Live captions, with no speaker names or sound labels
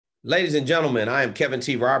Ladies and gentlemen, I am Kevin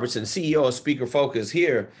T. Robertson, CEO of Speaker Focus,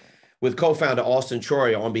 here with co-founder Auston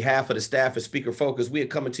Troyer. On behalf of the staff at Speaker Focus, we are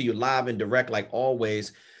coming to you live and direct, like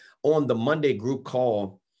always, on the Monday group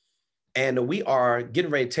call. And we are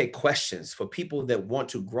getting ready to take questions for people that want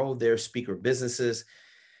to grow their speaker businesses.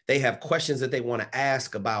 They have questions that they want to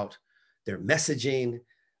ask about their messaging,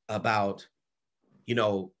 about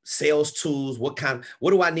sales tools. What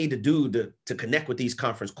do I need to do to connect with these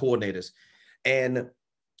conference coordinators? And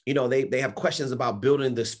they have questions about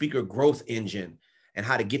building the speaker growth engine and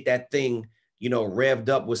how to get that thing, revved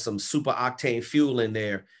up with some super octane fuel in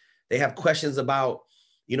there. They have questions about,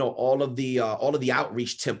 all of the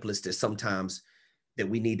outreach templates that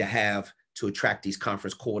we need to have to attract these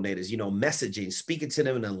conference coordinators, messaging, speaking to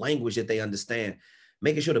them in a language that they understand,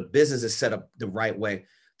 making sure the business is set up the right way.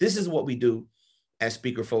 This is what we do at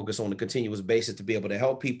Speaker Focus on a continuous basis to be able to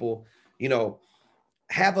help people,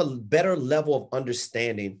 have a better level of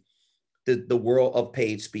understanding the world of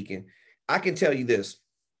paid speaking. I can tell you this,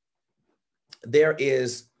 there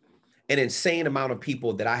is an insane amount of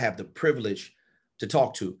people that I have the privilege to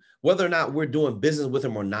talk to, whether or not we're doing business with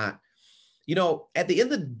them or not. At the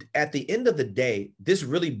end of the day, this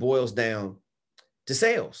really boils down to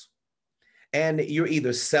sales. And you're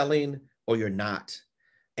either selling or you're not.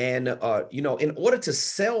 And, in order to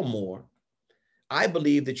sell more, I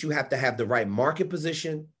believe that you have to have the right market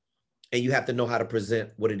position and you have to know how to present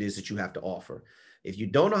what it is that you have to offer. If you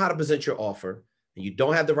don't know how to present your offer and you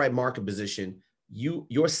don't have the right market position,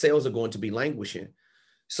 your sales are going to be languishing.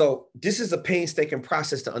 So this is a painstaking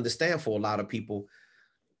process to understand for a lot of people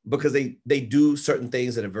because they do certain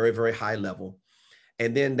things at a very, very high level.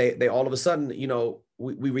 And then they all of a sudden,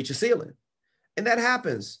 we reach a ceiling. And that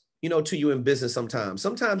happens, to you in business sometimes.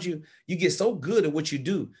 Sometimes you get so good at what you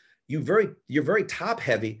do. You're very top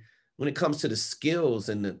heavy when it comes to the skills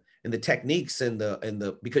and the techniques and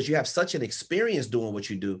the because you have such an experience doing what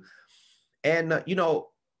you do. And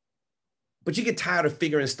but you get tired of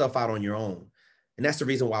figuring stuff out on your own. And that's the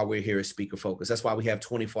reason why we're here at Speaker Focus. That's why we have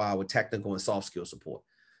 24-hour technical and soft skill support.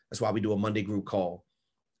 That's why we do a Monday group call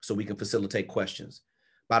so we can facilitate questions.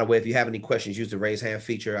 By the way, if you have any questions, use the raise hand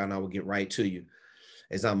feature and I will get right to you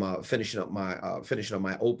as I'm finishing up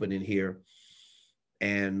my opening here.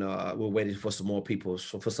 And we're waiting for some more people,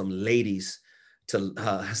 for some ladies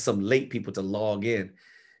some late people to log in.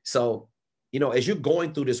 So, as you're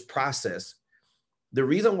going through this process, the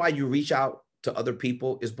reason why you reach out to other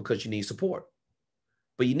people is because you need support.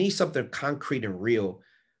 But you need something concrete and real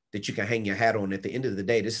that you can hang your hat on. At the end of the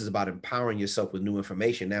day, this is about empowering yourself with new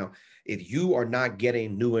information. Now, if you are not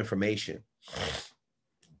getting new information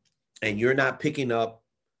and you're not picking up,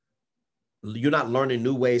 you're not learning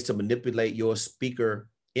new ways to manipulate your speaker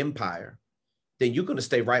empire, then you're going to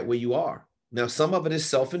stay right where you are. Now, some of it is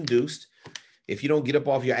self-induced. If you don't get up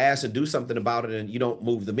off your ass and do something about it and you don't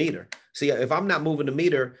move the meter. See, if I'm not moving the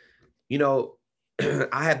meter,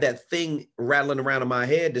 I have that thing rattling around in my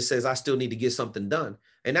head that says I still need to get something done.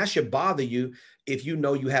 And that should bother you if you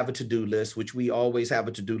know you have a to-do list, which we always have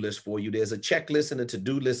a to-do list for you. There's a checklist and a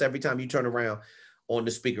to-do list every time you turn around on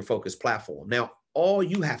the Speaker Focus platform. Now, all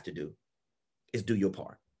you have to do is do your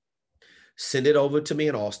part. Send it over to me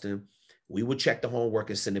and Austin. We will check the homework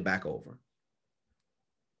and send it back over.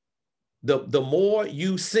 The more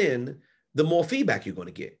you send, the more feedback you're going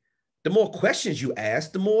to get. The more questions you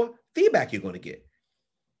ask, the more feedback you're going to get.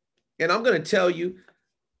 And I'm going to tell you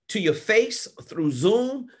to your face, through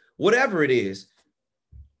Zoom, whatever it is,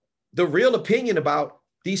 the real opinion about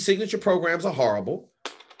these signature programs are horrible.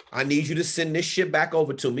 I need you to send this shit back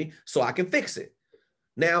over to me so I can fix it.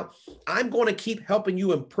 Now, I'm going to keep helping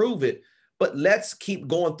you improve it, but let's keep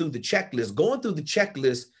going through the checklist. Going through the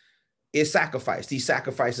checklist is sacrifice. These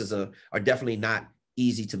sacrifices are definitely not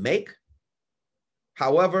easy to make.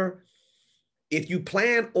 However, if you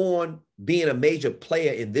plan on being a major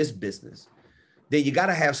player in this business, then you got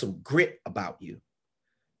to have some grit about you.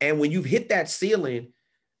 And when you've hit that ceiling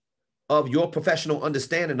of your professional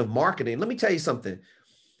understanding of marketing, let me tell you something.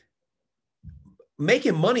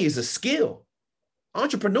 Making money is a skill.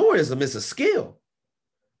 Entrepreneurism is a skill.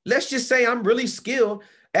 Let's just say I'm really skilled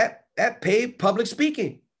at paid public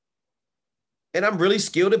speaking. And I'm really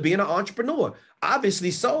skilled at being an entrepreneur.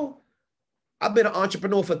 Obviously so. I've been an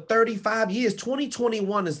entrepreneur for 35 years.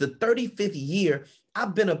 2021 is the 35th year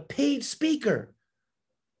I've been a paid speaker.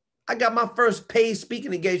 I got my first paid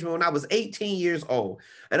speaking engagement when I was 18 years old.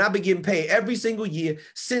 And I've been getting paid every single year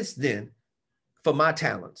since then for my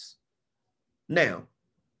talents. Now,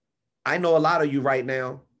 I know a lot of you right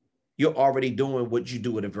now, you're already doing what you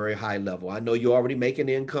do at a very high level. I know you're already making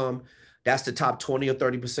income. That's the top 20 or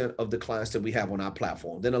 30% of the clients that we have on our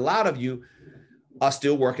platform. Then a lot of you are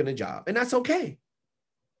still working a job. And that's okay.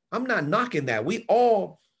 I'm not knocking that. We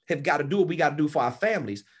all have got to do what we got to do for our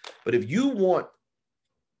families. But if you want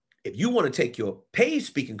to take your paid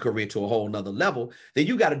speaking career to a whole nother level, then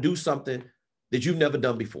you got to do something that you've never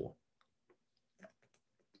done before.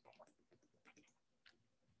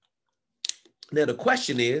 Now, the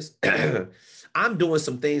question is, I'm doing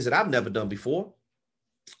some things that I've never done before.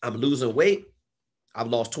 I'm losing weight. I've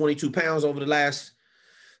lost 22 pounds over the last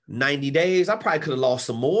 90 days. I probably could have lost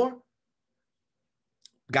some more.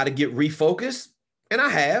 Got to get refocused. And I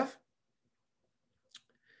have.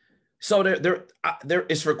 So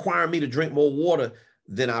it's requiring me to drink more water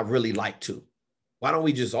than I really like to. Why don't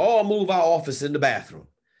we just all move our office in the bathroom?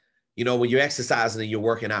 You know, when you're exercising and you're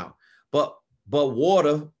working out. But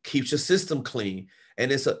water keeps your system clean. And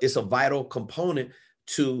it's a vital component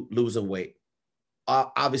to losing weight.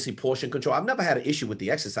 Obviously, portion control. I've never had an issue with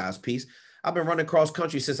the exercise piece. I've been running cross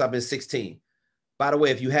country since I've been 16. By the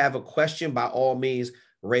way, if you have a question, by all means,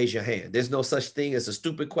 raise your hand. There's no such thing as a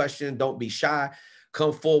stupid question. Don't be shy.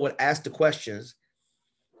 Come forward, ask the questions,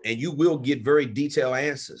 and you will get very detailed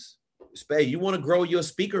answers. You want to grow your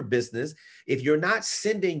speaker business. If you're not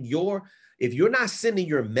sending your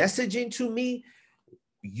messaging to me,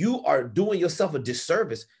 you are doing yourself a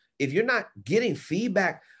disservice. If you're not getting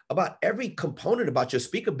feedback about every component about your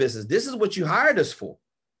speaker business, this is what you hired us for.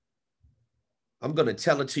 I'm going to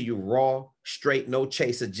tell it to you raw, straight, no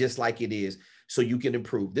chaser, just like it is, so you can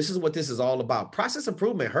improve. This is what this is all about. Process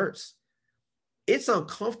improvement hurts. It's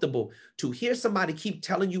uncomfortable to hear somebody keep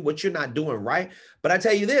telling you what you're not doing right. But I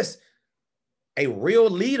tell you this, a real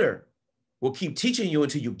leader will keep teaching you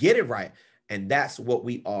until you get it right. And that's what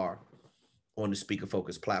we are on the Speaker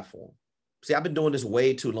Focus platform. See, I've been doing this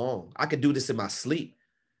way too long. I could do this in my sleep,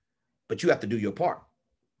 but you have to do your part.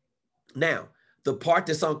 Now, the part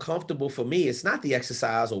that's uncomfortable for me, it's not the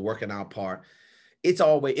exercise or working out part. It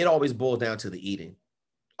always boils down to the eating.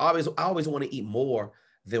 I always want to eat more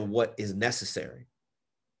than what is necessary.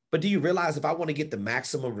 But do you realize if I want to get the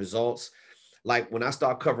maximum results, like when I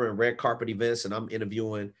start covering red carpet events and I'm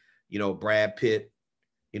interviewing, Brad Pitt,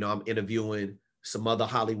 I'm interviewing some other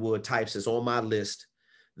Hollywood types that's on my list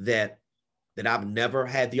that I've never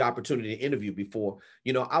had the opportunity to interview before.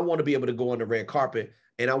 I want to be able to go on the red carpet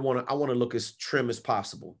and I want to look as trim as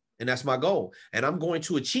possible. And that's my goal. And I'm going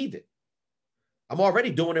to achieve it. I'm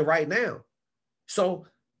already doing it right now. So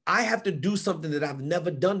I have to do something that I've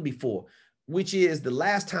never done before, which is the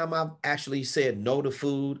last time I've actually said no to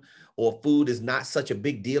food, or food is not such a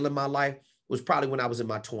big deal in my life, was probably when I was in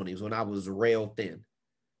my 20s, when I was rail thin.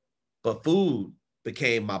 But food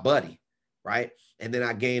became my buddy, right? And then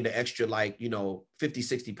I gained an extra 50,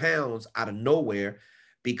 60 pounds out of nowhere,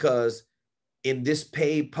 because in this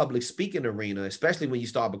paid public speaking arena, especially when you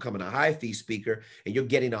start becoming a high fee speaker and you're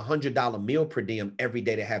getting $100 meal per diem every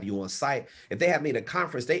day to have you on site. If they have me at a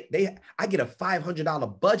conference, I get a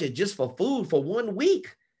 $500 budget just for food for 1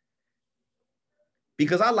 week,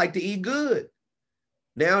 because I like to eat good.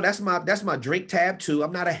 Now that's my drink tab too.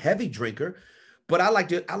 I'm not a heavy drinker, but I like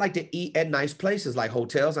to eat at nice places like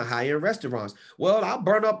hotels and high-end restaurants. Well, I'll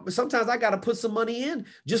burn up. Sometimes I got to put some money in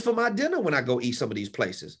just for my dinner when I go eat some of these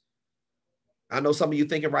places. I know some of you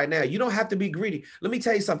thinking right now, you don't have to be greedy. Let me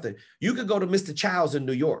tell you something. You could go to Mr. Chow's in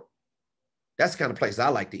New York. That's the kind of place I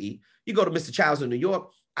like to eat. You go to Mr. Chow's in New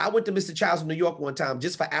York. I went to Mr. Chow's in New York one time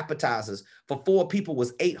just for appetizers. For 4 people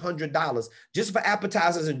was $800 just for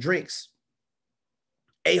appetizers and drinks.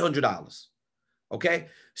 $800. Okay.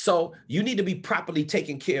 So you need to be properly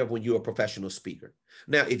taken care of when you're a professional speaker.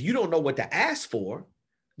 Now, if you don't know what to ask for,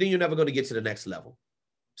 then you're never going to get to the next level.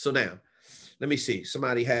 So now, let me see.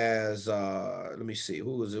 Somebody has, let me see.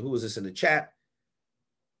 Who is this in the chat?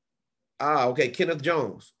 Okay. Kenneth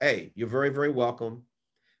Jones. Hey, you're very, very welcome.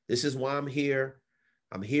 This is why I'm here.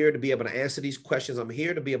 I'm here to be able to answer these questions. I'm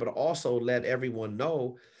here to be able to also let everyone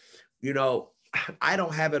know, I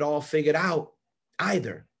don't have it all figured out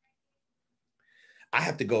either. I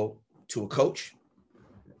have to go to a coach.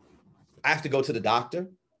 I have to go to the doctor.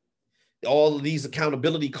 All of these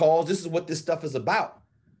accountability calls. This is what this stuff is about.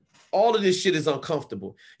 All of this shit is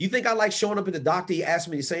uncomfortable. You think I like showing up at the doctor? He asks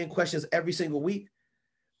me the same questions every single week.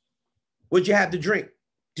 What'd you have to drink?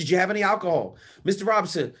 Did you have any alcohol? Mr.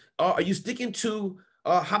 Robertson, are you sticking to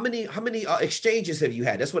how many exchanges have you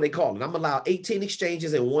had? That's what they call it. I'm allowed 18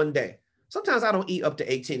 exchanges in 1 day. Sometimes I don't eat up to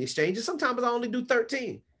 18 exchanges. Sometimes I only do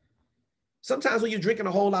 13. Sometimes when you're drinking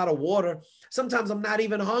a whole lot of water, sometimes I'm not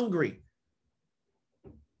even hungry.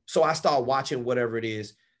 So I start watching whatever it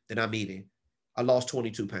is that I'm eating. I lost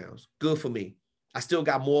 22 pounds. Good for me. I still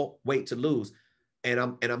got more weight to lose, and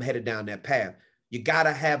I'm headed down that path. You got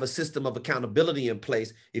to have a system of accountability in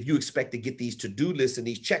place if you expect to get these to-do lists and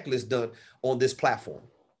these checklists done on this platform.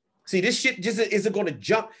 See, this shit just isn't going to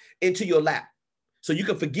jump into your lap. So you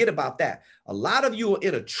can forget about that. A lot of you are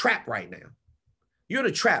in a trap right now. You're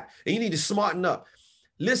in a trap and you need to smarten up.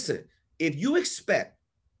 Listen, if you expect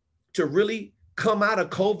to really come out of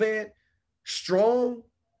COVID strong,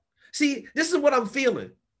 see, this is what I'm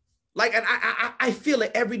feeling. Like, and I feel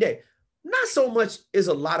it every day. Not so much as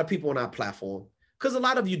a lot of people on our platform, because a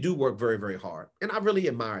lot of you do work very, very hard. And I really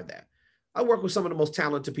admire that. I work with some of the most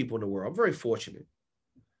talented people in the world. I'm very fortunate.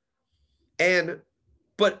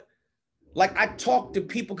 But like I talk to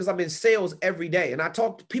people because I'm in sales every day, and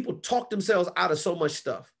people talk themselves out of so much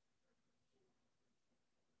stuff.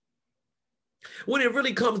 When it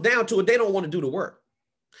really comes down to it, they don't want to do the work.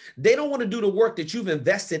 They don't want to do the work that you've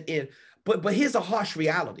invested in. But here's a harsh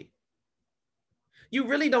reality. You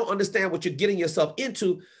really don't understand what you're getting yourself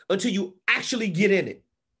into until you actually get in it.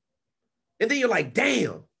 And then you're like,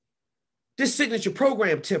 damn, this signature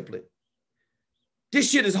program template, this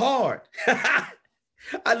shit is hard.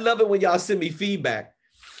 I love it when y'all send me feedback.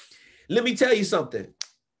 Let me tell you something.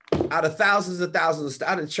 Out of thousands and thousands,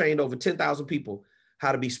 I done trained over 10,000 people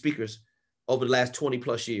how to be speakers over the last 20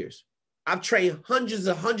 plus years. I've trained hundreds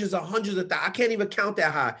of thousands. I can't even count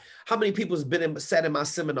that high. How many people have sat in my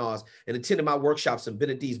seminars and attended my workshops and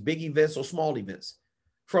been at these big events or small events?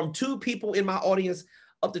 From 2 people in my audience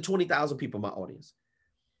up to 20,000 people in my audience.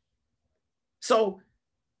 So,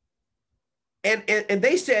 and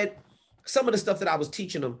they said some of the stuff that I was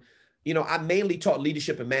teaching them, you know, I mainly taught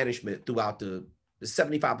leadership and management throughout the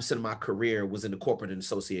 75% of my career was in the corporate and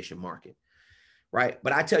association market. Right.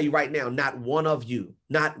 But I tell you right now, not one of you,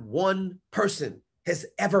 not one person has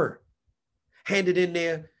ever handed in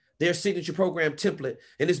their signature program template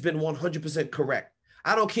and it's been 100% correct.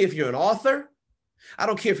 I don't care if you're an author. I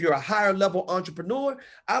don't care if you're a higher level entrepreneur.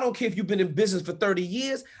 I don't care if you've been in business for 30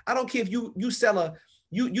 years. I don't care if you do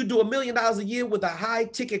 $1 million a year with a high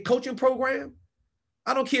ticket coaching program.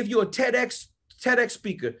 I don't care if you're a TEDx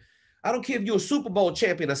speaker. I don't care if you're a Super Bowl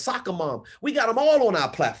champion, a soccer mom. We got them all on our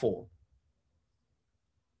platform.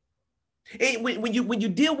 And when you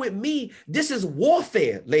deal with me, this is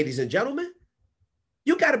warfare, ladies and gentlemen.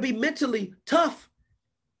 You got to be mentally tough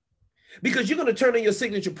because you're going to turn in your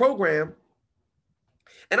signature program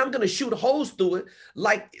and I'm going to shoot holes through it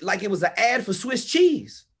like it was an ad for Swiss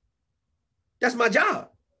cheese. That's my job.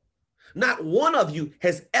 Not one of you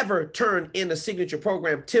has ever turned in a signature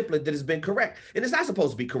program template that has been correct. And it's not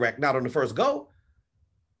supposed to be correct, not on the first go.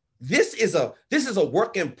 This is a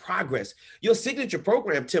work in progress. Your signature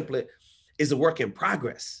program template is a work in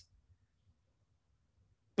progress.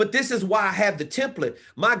 But this is why I have the template.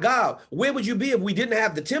 My God, where would you be if we didn't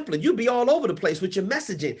have the template? You'd be all over the place with your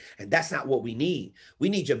messaging. And that's not what we need. We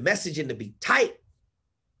need your messaging to be tight.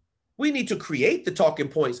 We need to create the talking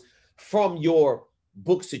points from your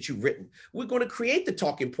books that you've written. We're going to create the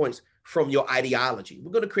talking points from your ideology.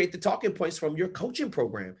 We're going to create the talking points from your coaching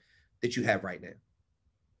program that you have right now.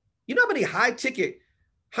 You know how many high ticket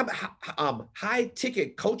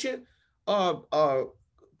coaching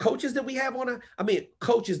coaches that we have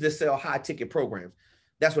coaches that sell high ticket programs.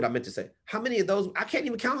 That's what I meant to say. How many of those? I can't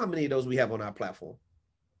even count how many of those we have on our platform.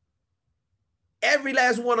 Every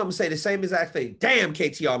last one of them say the same exact thing. Damn,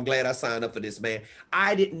 KTR, I'm glad I signed up for this, man.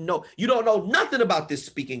 I didn't know. You don't know nothing about this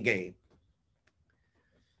speaking game.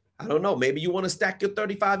 I don't know. Maybe you want to stack your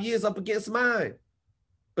 35 years up against mine.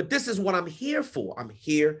 But this is what I'm here for. I'm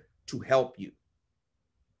here to help you.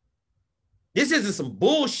 This isn't some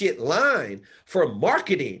bullshit line for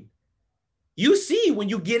marketing. You see when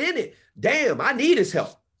you get in it, damn, I need his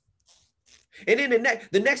help. And then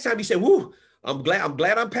the next time you say, whoo, I'm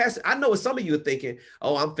glad I'm passing. I know what some of you are thinking,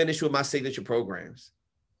 oh, I'm finished with my signature programs.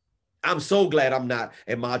 I'm so glad I'm not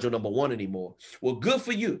at module number 1 anymore. Well, good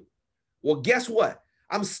for you. Well, guess what?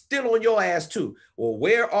 I'm still on your ass too. Well,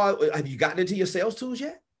 have you gotten into your sales tools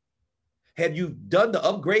yet? Have you done the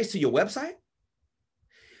upgrades to your website?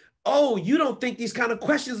 Oh, you don't think these kind of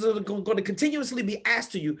questions are going to continuously be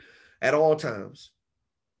asked to you at all times?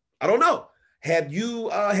 I don't know. You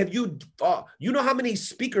know how many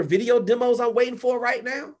speaker video demos I'm waiting for right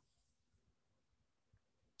now?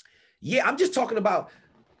 Yeah, I'm just talking about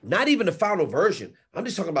not even the final version. I'm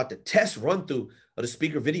just talking about the test run through of the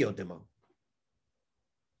speaker video demo.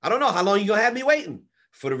 I don't know how long you're going to have me waiting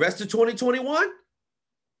for the rest of 2021.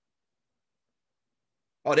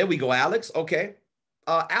 Oh, there we go, Alex. Okay.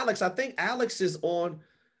 Alex, I think Alex is on.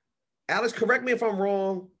 Alex, correct me if I'm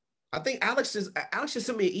wrong. I think Alex just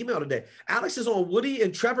sent me an email today. Alex is on Woody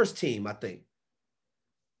and Trevor's team, I think.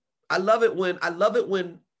 I love it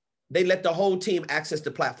when they let the whole team access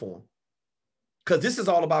the platform. because this is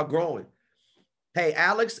all about growing. Hey,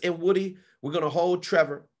 Alex and Woody, we're going to hold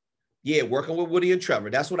Trevor. Yeah, working with Woody and Trevor.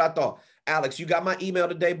 That's what I thought. Alex, you got my email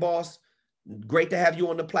today, boss. Great to have you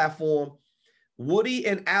on the platform. Woody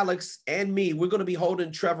and Alex and me, we're going to be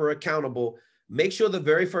holding Trevor accountable. Make sure the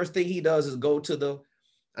very first thing he does is go to the,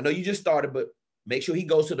 I know you just started, but make sure he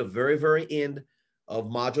goes to the very, very end of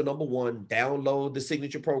module number 1, download the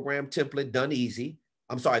signature program template done easy.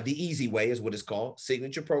 I'm sorry, the easy way is what it's called.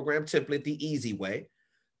 Signature program template, the easy way.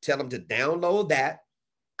 Tell him to download that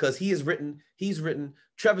because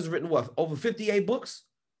Trevor's written what, over 58 books?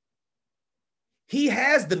 He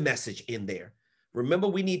has the message in there. Remember,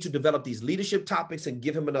 we need to develop these leadership topics and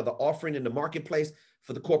give him another offering in the marketplace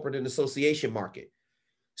for the corporate and association market.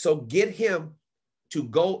 So get him to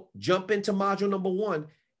go jump into module number 1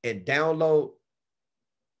 and download.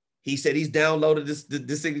 He said he's downloaded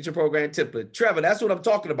the signature program template. Trevor, that's what I'm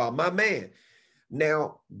talking about, my man.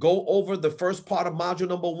 Now go over the first part of module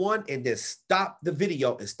number 1 and then stop the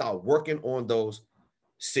video and start working on those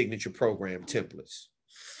signature program templates.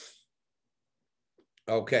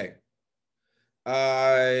 Okay.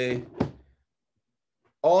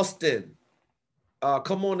 Austin,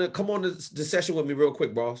 come on the session with me real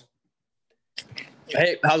quick, boss.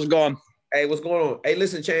 Hey, how's it going? Hey, what's going on? Hey,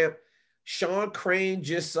 listen, champ. Sean Crane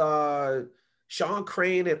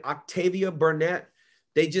and Octavia Burnett,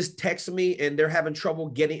 they just texted me and they're having trouble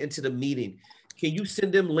getting into the meeting. Can you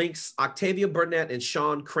send them links, Octavia Burnett and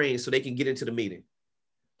Sean Crane, so they can get into the meeting?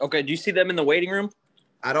 Okay. Do you see them in the waiting room?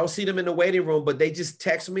 I don't see them in the waiting room, but they just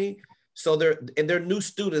text me. So they're new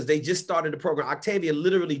students. They just started the program. Octavia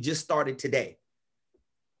literally just started today.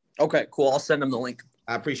 Okay, cool. I'll send them the link.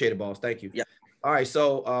 I appreciate it, boss. Thank you. Yeah. All right.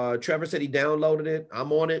 So Trevor said he downloaded it.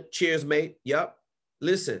 I'm on it. Cheers, mate. Yep.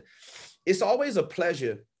 Listen, it's always a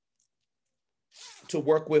pleasure to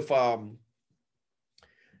work with higher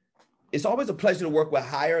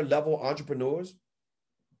level entrepreneurs.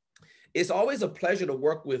 It's always a pleasure to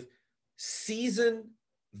work with seasoned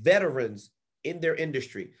veterans in their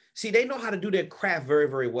industry. See, they know how to do their craft very,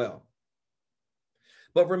 very well.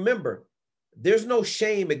 But remember, there's no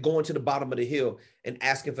shame at going to the bottom of the hill and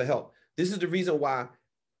asking for help. This is the reason why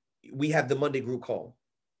we have the Monday group call.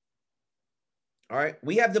 All right.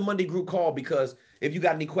 We have the Monday group call because if you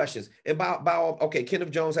got any questions, and okay,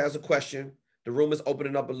 Kenneth Jones has a question. The room is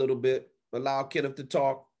opening up a little bit. Allow Kenneth to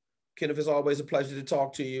talk. Kenneth, it's always a pleasure to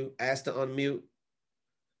talk to you. Ask to unmute.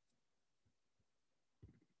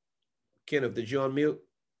 Kenneth, did you unmute?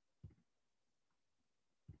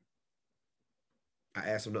 I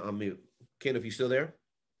asked him to unmute. Kenneth, you still there?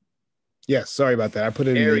 Yes, sorry about that. I put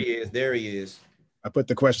it there in. He is. There he is. I put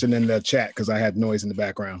the question in the chat because I had noise in the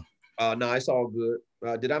background. No, it's all good.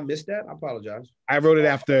 Did I miss that? I apologize. I wrote it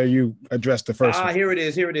after you addressed the first one. Here it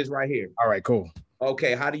is. Here it is right here. All right, cool.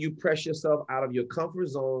 Okay, how do you press yourself out of your comfort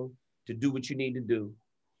zone to do what you need to do?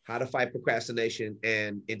 How to fight procrastination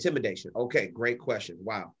and intimidation. Okay, great question.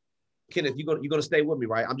 Wow. Kenneth, you're gonna stay with me,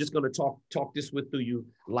 right? I'm just gonna talk this with through you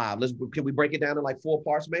live. Can we break it down in like 4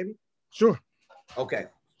 parts, maybe? Sure. Okay.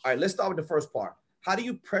 All right, let's start with the first part. How do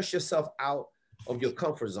you press yourself out of your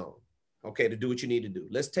comfort zone? Okay, to do what you need to do.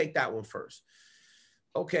 Let's take that one first.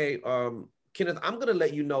 Okay, Kenneth, I'm gonna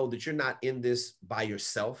let you know that you're not in this by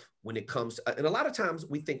yourself when it comes to, and a lot of times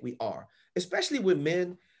we think we are, especially with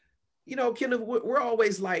men. You know, Kenneth, we're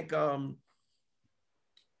always like, when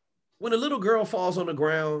a little girl falls on the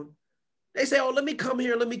ground, they say, oh, let me come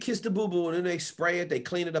here, let me kiss the boo-boo, and then they spray it, they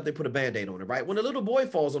clean it up, they put a Band-Aid on it, right? When a little boy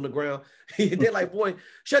falls on the ground, they're like, boy,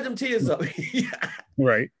 shut them tears up.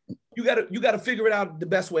 Right. You gotta figure it out the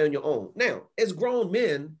best way on your own. Now, as grown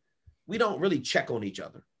men, we don't really check on each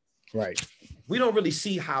other. Right. We don't really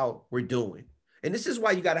see how we're doing. And this is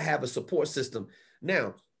why you got to have a support system.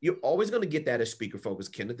 Now, you're always going to get that as Speaker Focus,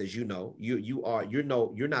 Kenneth, as you know. You're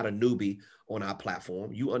not a newbie on our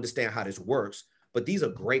platform. You understand how this works. But these are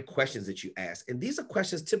great questions that you ask. And these are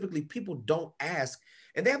questions typically people don't ask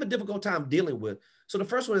and they have a difficult time dealing with. So the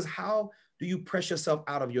first one is, how do you press yourself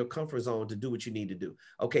out of your comfort zone to do what you need to do?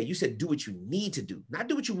 Okay, you said do what you need to do, not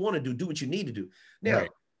do what you want to do what you need to do. Now, right.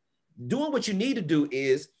 Doing what you need to do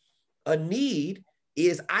is I need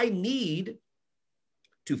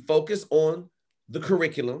to focus on the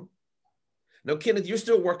curriculum. Now, Kenneth, you're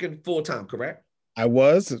still working full-time, correct? I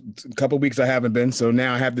was. A couple of weeks I haven't been, so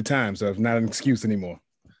now I have the time, so it's not an excuse anymore.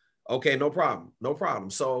 Okay, no problem. No problem.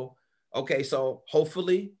 So, okay, so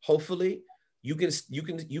hopefully you can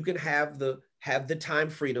have the time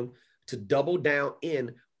freedom to double down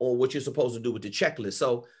in on what you're supposed to do with the checklist.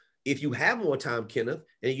 So if you have more time, Kenneth,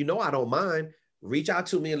 and you know I don't mind, reach out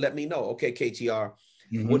to me and let me know. Okay, KTR,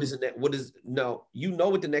 what is it? You know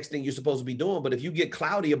what the next thing you're supposed to be doing, but if you get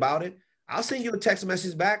cloudy about it, I'll send you a text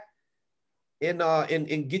message back and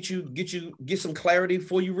get some clarity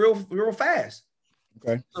for you real fast.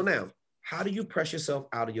 Okay. So now, how do you press yourself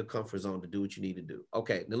out of your comfort zone to do what you need to do?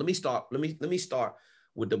 Okay, now let me start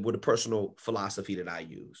with the personal philosophy that I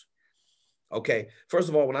use. Okay, first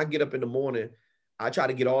of all, when I get up in the morning, I try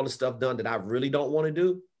to get all the stuff done that I really don't want to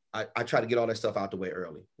do. I try to get all that stuff out the way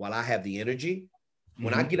early while I have the energy.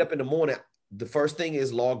 When I get up in the morning, the first thing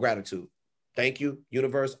is law of gratitude. Thank you,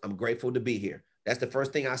 universe. I'm grateful to be here. That's the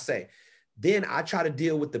first thing I say. Then I try to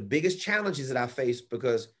deal with the biggest challenges that I face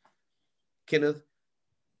because, Kenneth,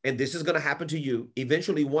 and this is going to happen to you.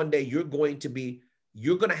 Eventually, one day, you're going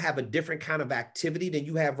to have a different kind of activity than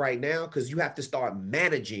you have right now because you have to start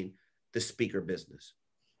managing the speaker business.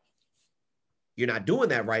 You're not doing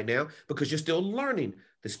that right now because you're still learning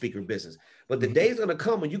the speaker business. But the day is going to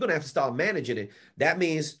come when you're going to have to start managing it. That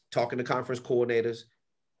means talking to conference coordinators,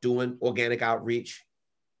 doing organic outreach.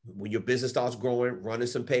 When your business starts growing, running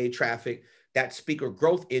some paid traffic, that speaker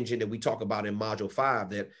growth engine that we talk about in module 5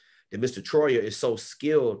 that Mr. Troyer is so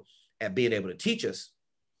skilled at being able to teach us.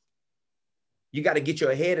 You got to get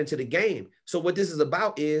your head into the game. So what this is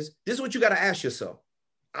about is, this is what you got to ask yourself.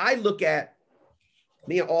 I look at,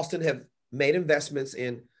 me and Austin have made investments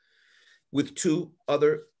with 2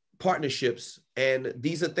 other partnerships. And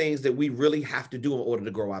these are things that we really have to do in order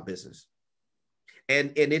to grow our business.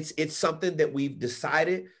 And it's something that we've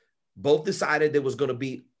both decided there was going to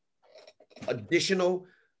be additional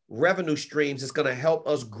revenue streams that's going to help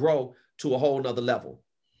us grow to a whole nother level.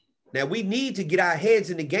 Now we need to get our heads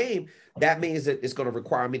in the game. That means that it's going to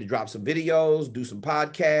require me to drop some videos, do some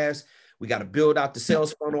podcasts. We got to build out the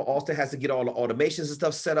sales funnel. Austin has to get all the automations and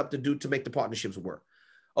stuff set up to make the partnerships work.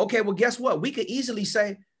 Okay, well, guess what? We could easily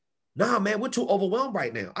say, nah, man, we're too overwhelmed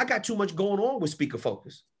right now. I got too much going on with Speaker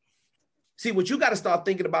Focus. See, what you got to start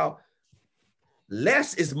thinking about,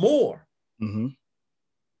 less is more.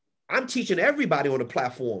 I'm teaching everybody on the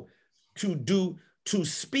platform to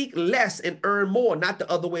speak less and earn more, not the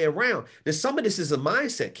other way around. Then some of this is a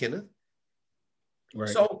mindset, Kenneth. Right.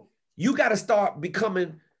 So you got to start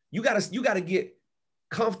becoming, you got to get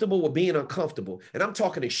comfortable with being uncomfortable. And I'm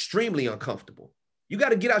talking extremely uncomfortable. You got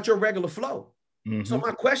to get out your regular flow. So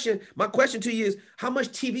my question to you is, how much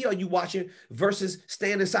TV are you watching versus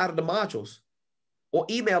staying inside of the modules or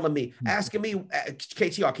emailing me, asking me,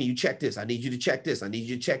 KTR, can you check this? I need you to check this. I need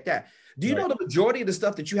you to check that. Do you know the majority of the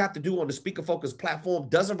stuff that you have to do on the Speaker Focus platform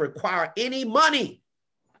doesn't require any money?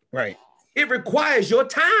 Right. It requires your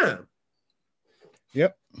time.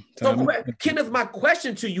 Yep. So, Kenneth, my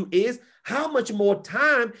question to you is, how much more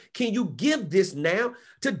time can you give this now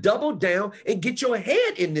to double down and get your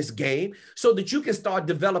head in this game so that you can start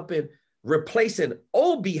developing, replacing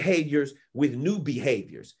old behaviors with new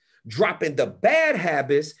behaviors, dropping the bad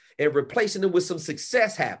habits and replacing them with some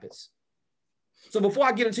success habits? So before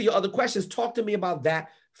I get into your other questions, talk to me about that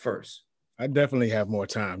first. I definitely have more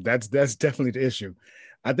time. That's definitely the issue.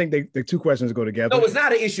 I think the 2 questions go together. No, it's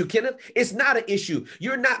not an issue, Kenneth. It's not an issue.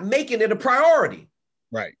 You're not making it a priority.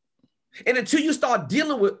 Right. And until you start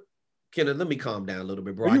dealing with, Kenneth, let me calm down a little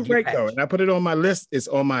bit, bro. Well, you're right, though. And I put it on my list. It's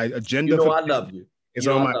on my agenda. You know, I love you. It's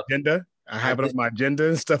on my agenda. I have it on my agenda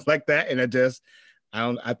and stuff like that. And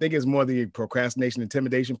I think it's more the procrastination,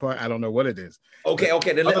 intimidation part. I don't know what it is. Okay. Let's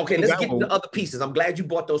get into other pieces. I'm glad you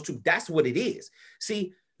brought those 2. That's what it is.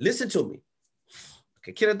 See, listen to me.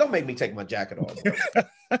 Okay, Kenneth, don't make me take my jacket off.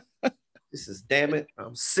 This is, damn it,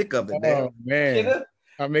 I'm sick of it, man. Oh, man. Kenneth,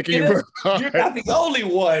 I'm making you work hard. You're not the only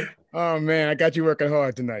one. Oh, man, I got you working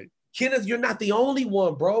hard tonight. Kenneth, you're not the only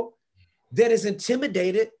one, bro, that is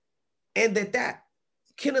intimidated, and that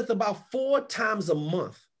Kenneth, about 4 times a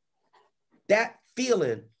month, that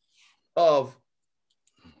feeling of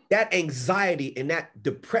that anxiety and that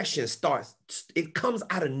depression starts, it comes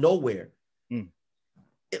out of nowhere.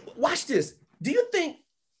 Watch this. Do you think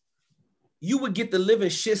you would get the living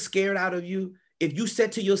shit scared out of you if you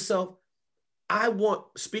said to yourself, I want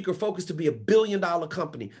Speaker Focus to be $1 billion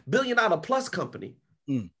company, $1 billion plus company?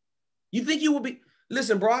 You think you would be?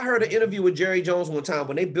 Listen, bro, I heard an interview with Jerry Jones one time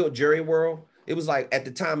when they built Jerry World. It was like, at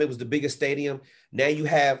the time, it was the biggest stadium. Now you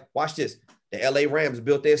have, watch this, the LA Rams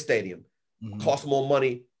built their stadium. Cost more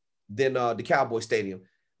money than the Cowboy Stadium.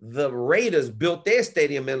 The Raiders built their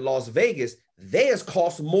stadium in Las Vegas. Theirs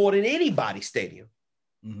cost more than anybody's stadium.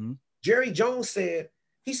 Jerry Jones said,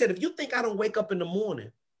 if you think I don't wake up in the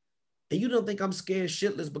morning and you don't think I'm scared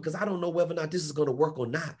shitless because I don't know whether or not this is going to work or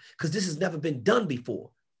not, because this has never been done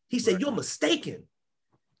before. He said, you're mistaken.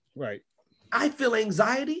 Right. I feel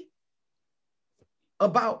anxiety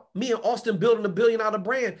about me and Austin building $1 billion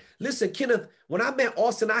brand. Listen, Kenneth, when I met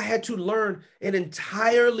Austin, I had to learn an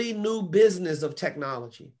entirely new business of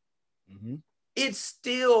technology. Mm-hmm. It's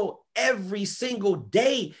still every single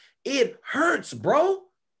day. It hurts, bro.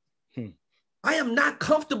 I am not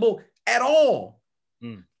comfortable at all.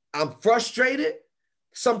 I'm frustrated.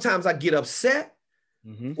 Sometimes I get upset.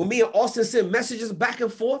 When me and Austin send messages back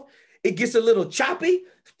and forth, it gets a little choppy.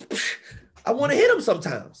 I want to hit him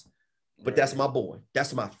sometimes. But that's my boy.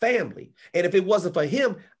 That's my family. And if it wasn't for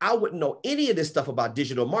him, I wouldn't know any of this stuff about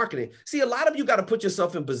digital marketing. See, a lot of you got to put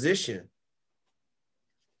yourself in position.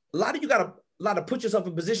 A lot of you got to put yourself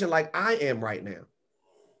in position like I am right now.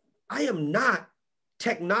 I am not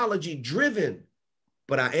technology driven,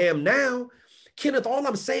 but I am now. Kenneth, all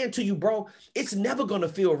I'm saying to you, bro, it's never going to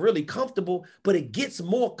feel really comfortable, but it gets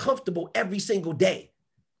more comfortable every single day.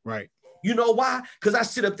 Right. You know why? Because I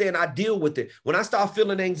sit up there and I deal with it. When I start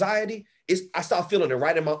feeling anxiety, I start feeling it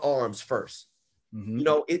right in my arms first. You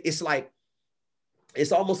know, it's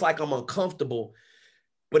almost like I'm uncomfortable,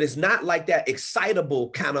 but it's not like that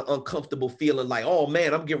excitable kind of uncomfortable feeling like, oh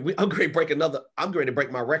man, I'm going to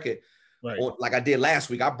break my record. Right. Like I did last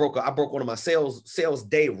week. I broke one of my sales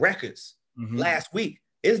day records last week.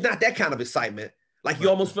 It's not that kind of excitement. Like you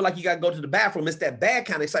almost feel like you got to go to the bathroom. It's that bad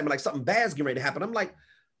kind of excitement, like something bad's getting ready to happen. I'm like,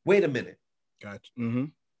 wait a minute. Gotcha.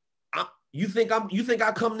 You think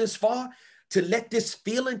I come this far to let this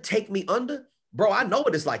feeling take me under? Bro, I know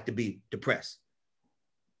what it's like to be depressed.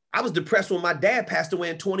 I was depressed when my dad passed away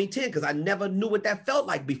in 2010 because I never knew what that felt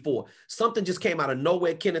like before. Something just came out of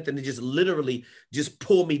nowhere, Kenneth, and it just literally just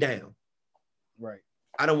pulled me down. Right.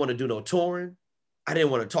 I don't want to do no touring. I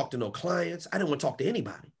didn't want to talk to no clients. I didn't want to talk to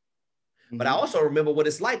anybody. But I also remember what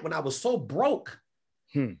it's like when I was so broke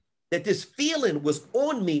that this feeling was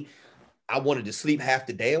on me. I wanted to sleep half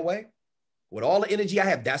the day away. With all the energy I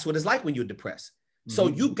have, that's what it's like when you're depressed. So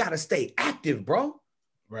you got to stay active, bro.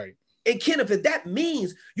 Right. And Kenneth, if that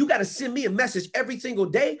means you got to send me a message every single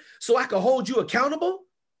day so I can hold you accountable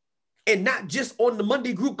and not just on the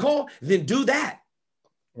Monday group call, then do that.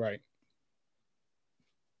 Right.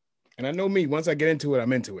 And I know me, once I get into it,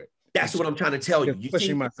 I'm into it. That's what I'm trying to tell you.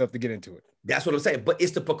 Pushing myself to get into it. That's what I'm saying. But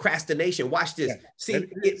it's the procrastination. Watch this. Yeah. See,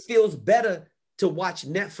 it feels better to watch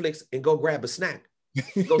Netflix and go grab a snack.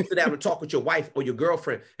 Go sit down and talk with your wife or your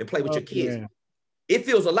girlfriend and play with your kids. Yeah. It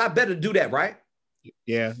feels a lot better to do that, right?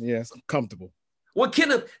 Yeah, it's comfortable. Well,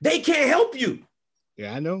 Kenneth, they can't help you.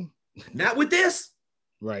 Yeah, I know. Not with this.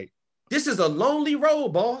 Right. This is a lonely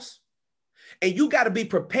road, boss. And you got to be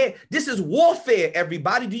prepared. This is warfare,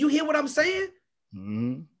 everybody. Do you hear what I'm saying?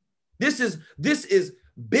 This is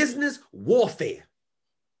business warfare.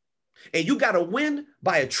 And you got to win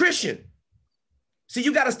by attrition. See,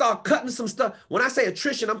 you got to start cutting some stuff. When I say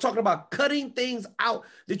attrition, I'm talking about cutting things out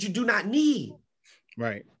that you do not need.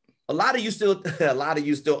 Right. A lot of you still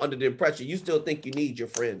under the impression, you still think you need your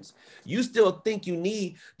friends. You still think you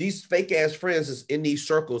need these fake ass friends in these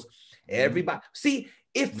circles. Everybody, see,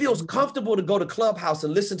 it feels comfortable to go to Clubhouse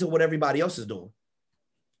and listen to what everybody else is doing.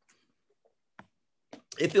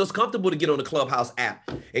 It feels comfortable to get on the Clubhouse app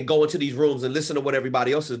and go into these rooms and listen to what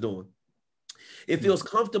everybody else is doing. It feels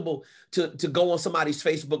comfortable to go on somebody's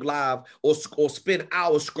Facebook Live or spend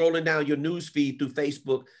hours scrolling down your news feed through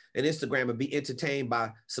Facebook and Instagram and be entertained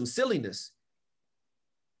by some silliness.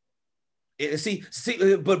 And see,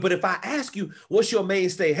 but if I ask you, what's your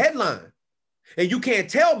mainstay headline? And you can't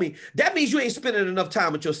tell me, that means you ain't spending enough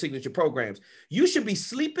time with your signature programs. You should be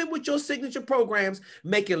sleeping with your signature programs,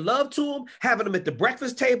 making love to them, having them at the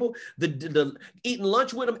breakfast table, the eating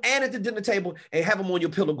lunch with them, and at the dinner table, and have them on your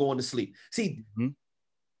pillow going to sleep. See,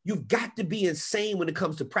 you've got to be insane when it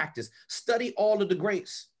comes to practice. Study all of the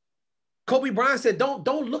greats. Kobe Bryant said, don't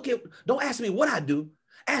ask me what I do.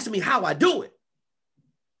 Ask me how I do it.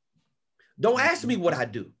 Don't ask me what I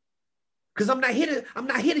do. Because I'm not here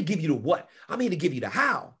to give you the what. I'm here to give you the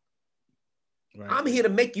how. Right. I'm here to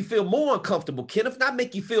make you feel more uncomfortable, Kenneth, not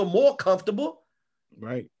make you feel more comfortable.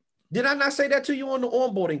 Right. Did I not say that to you on the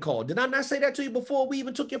onboarding call? Did I not say that to you before we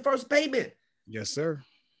even took your first payment? Yes, sir.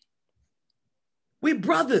 We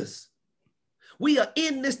brothers. We are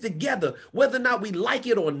in this together, whether or not we like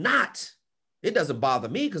it or not. It doesn't bother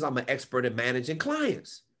me because I'm an expert at managing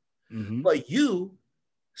clients. But you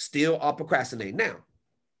still are procrastinating. Now,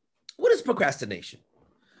 what is procrastination?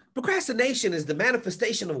 Procrastination is the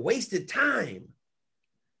manifestation of wasted time.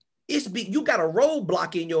 You got a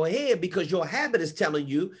roadblock in your head because your habit is telling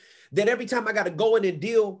you that every time I got to go in and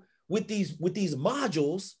deal with these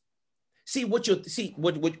modules,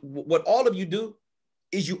 what all of you do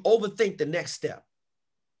is you overthink the next step.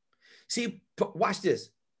 See, watch this.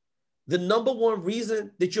 The number one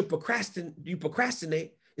reason that you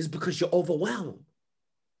procrastinate is because you're overwhelmed.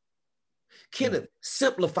 Kenneth,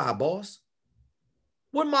 simplify, boss.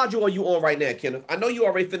 What module are you on right now, Kenneth? I know you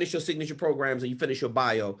already finished your signature programs and you finished your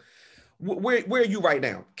bio. Where are you right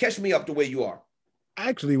now? Catch me up to where you are. I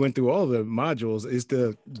actually went through all the modules. Is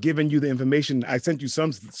the giving you the information. I sent you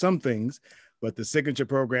some things, but the signature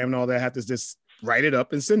program and all that, I have to just write it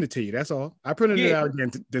up and send it to you. That's all. I printed it out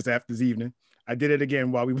again this evening. I did it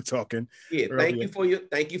again while we were talking. Yeah, thank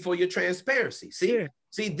you for your transparency. See, yeah.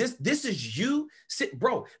 See, this is you.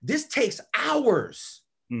 Bro, this takes hours.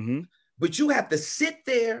 Mm-hmm. But you have to sit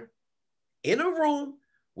there in a room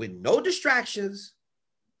with no distractions,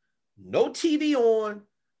 no TV on.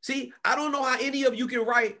 See, I don't know how any of you can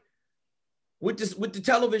write with the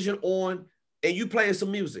television on and you playing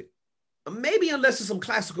some music. Maybe unless it's some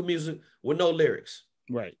classical music with no lyrics.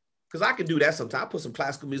 Right. Because I can do that sometimes. I put some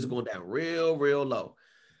classical music on down real, real low.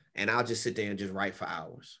 And I'll just sit there and just write for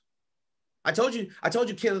hours. I told you,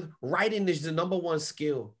 Kenneth, writing is the number one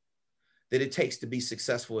skill that it takes to be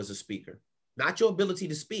successful as a speaker. Not your ability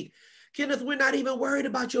to speak. Kenneth, we're not even worried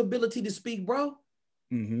about your ability to speak, bro.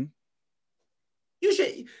 Mm-hmm.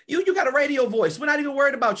 You got a radio voice. We're not even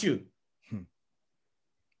worried about you.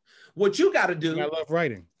 What you got to do. I love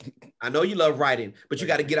writing. I know you love writing, but you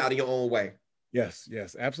got to get out of your own way. Yes,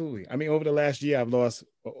 absolutely. I mean, over the last year, I've lost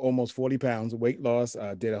almost 40 pounds, weight loss.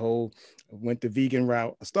 Went the vegan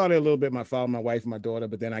route. I started a little bit, my father, my wife, and my daughter,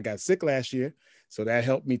 but then I got sick last year. So that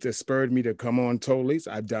spurred me to come on totally.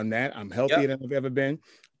 So I've done that. I'm healthier than I've ever been.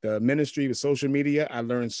 The ministry with social media, I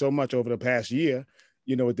learned so much over the past year.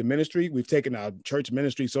 You know, with the ministry, we've taken our church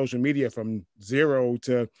ministry social media from 0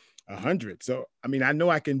 to 100. So, I mean, I know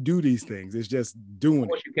I can do these things. It's just doing it. Of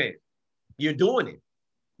course you can. You're doing it.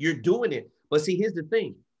 You're doing it. But see, here's the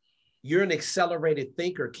thing. You're an accelerated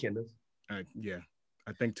thinker, Kenneth. I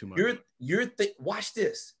think too much. Watch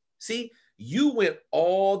this. See, you went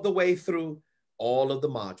all the way through all of the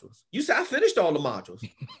modules. You said, I finished all the modules.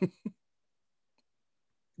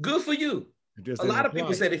 Good for you. A lot of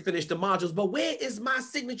people say they finished the modules, but where is my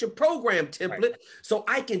signature program template so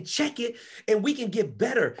I can check it and we can get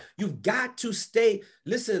better? You've got to stay,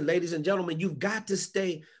 listen, ladies and gentlemen, you've got to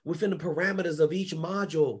stay within the parameters of each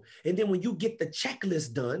module. And then when you get the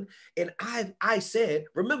checklist done, and I said,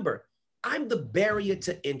 remember, I'm the barrier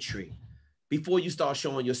to entry before you start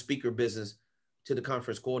showing your speaker business to the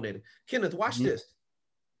conference coordinator. Kenneth, watch this.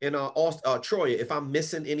 And Troyer, if I'm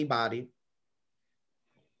missing anybody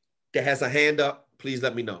that has a hand up, please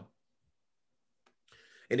let me know.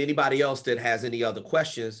 And anybody else that has any other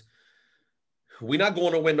questions, we're not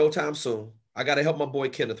going nowhere no time soon. I got to help my boy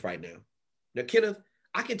Kenneth right now. Now, Kenneth,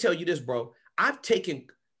 I can tell you this, bro.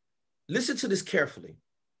 Listen to this carefully.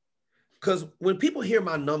 Because when people hear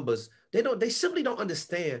my numbers, they simply don't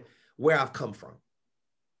understand where I've come from.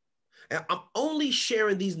 And I'm only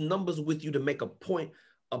sharing these numbers with you to make a point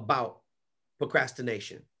about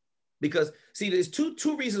procrastination. Because, see, there's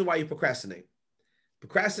two reasons why you procrastinate.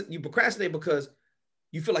 You procrastinate because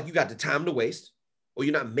you feel like you got the time to waste, or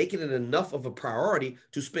you're not making it enough of a priority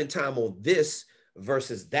to spend time on this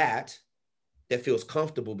versus that feels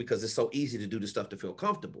comfortable, because it's so easy to do the stuff to feel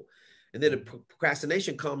comfortable. And then the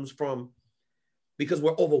procrastination comes from because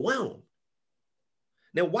we're overwhelmed.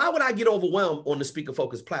 Now, why would I get overwhelmed on the Speaker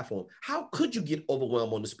Focus platform? How could you get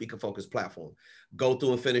overwhelmed on the Speaker Focus platform? Go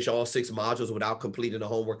through and finish all 6 modules without completing the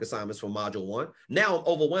homework assignments for module 1. Now I'm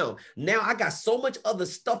overwhelmed. Now I got so much other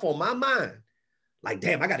stuff on my mind. Like,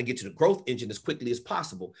 damn, I got to get to the growth engine as quickly as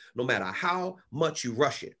possible, no matter how much you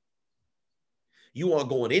rush it. You aren't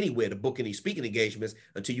going anywhere to book any speaking engagements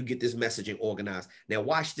until you get this messaging organized. Now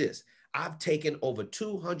watch this. I've taken over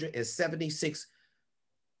 276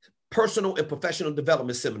 personal and professional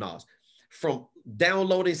development seminars, from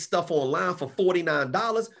downloading stuff online for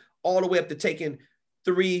 $49 all the way up to taking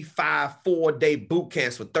 3, 5, 4-day boot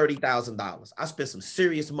camps for $30,000. I spent some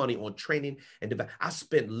serious money on training and development. I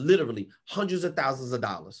spent literally hundreds of thousands of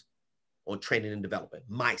dollars on training and development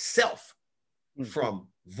myself, from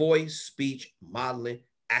voice, speech, modeling,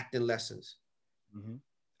 acting lessons.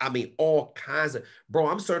 I mean, all kinds of, bro,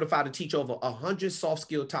 I'm certified to teach over 100 soft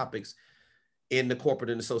skill topics in the corporate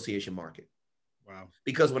and association market. Wow.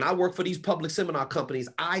 Because when I worked for these public seminar companies,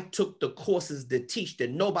 I took the courses to teach that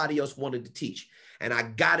nobody else wanted to teach. And I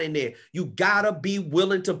got in there. You gotta be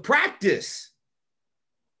willing to practice.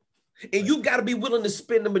 And you gotta be willing to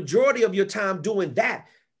spend the majority of your time doing that.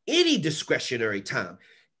 Any discretionary time,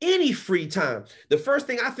 any free time. The first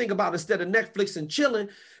thing I think about, instead of Netflix and chilling,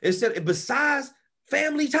 besides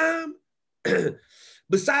family time,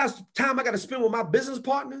 besides time I gotta spend with my business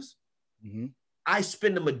partners, I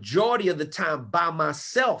spend the majority of the time by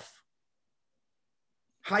myself.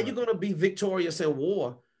 How you gonna be victorious in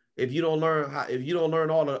war if you don't learn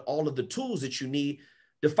all of the tools that you need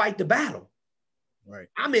to fight the battle? Right.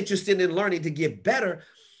 I'm interested in learning to get better,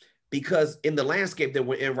 because in the landscape that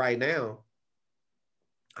we're in right now,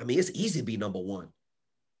 I mean, it's easy to be number one.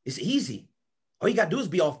 It's easy. All you got to do is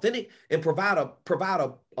be authentic and provide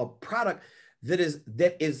a product that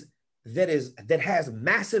has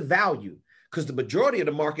massive value, because the majority of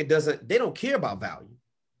the market they don't care about value.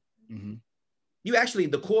 Mm-hmm. You actually,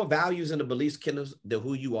 the core values and the beliefs, Kenneth, the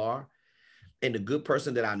who you are and the good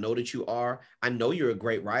person that I know that you are. I know you're a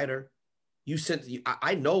great writer.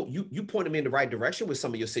 I know you pointed me in the right direction with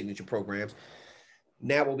some of your signature programs.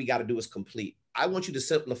 Now what we got to do is complete. I want you to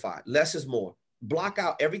simplify. Less is more. Block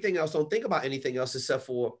out everything else. Don't think about anything else except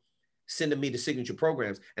for sending me the signature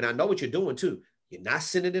programs. And I know what you're doing too. You're not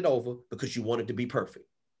sending it over because you want it to be perfect.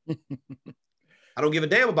 I don't give a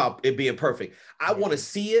damn about it being perfect. I want to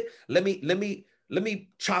see it. Let me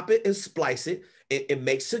chop it and splice it and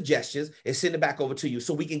make suggestions and send it back over to you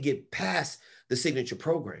so we can get past the signature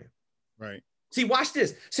program. Right. See, watch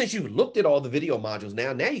this. Since you've looked at all the video modules,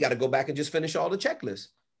 now you got to go back and just finish all the checklists.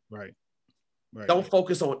 Right. Right. Don't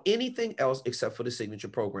focus on anything else except for the signature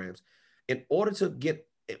programs. In order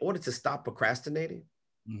to stop procrastinating,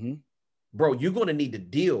 mm-hmm. bro, you're going to need to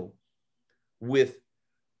deal with,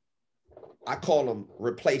 I call them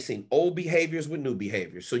replacing old behaviors with new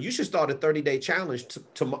behaviors. So you should start a 30-day challenge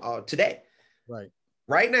today.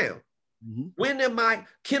 Right now. Mm-hmm. When am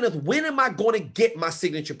I going to get my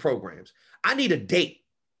signature programs? I need a date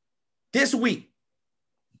this week.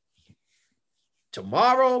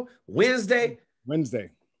 Tomorrow, Wednesday.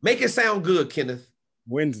 Make it sound good, Kenneth.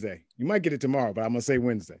 Wednesday. You might get it tomorrow, but I'm gonna say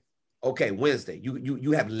Wednesday. Okay, Wednesday.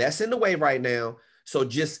 You have less in the way right now. So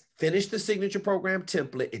just finish the signature program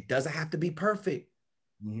template. It doesn't have to be perfect.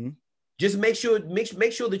 Mm-hmm. Just make sure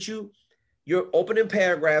that your opening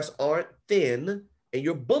paragraphs aren't thin and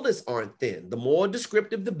your bullets aren't thin. The more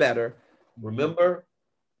descriptive, the better. Remember,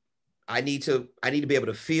 I need to be able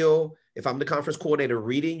to feel, if I'm the conference coordinator,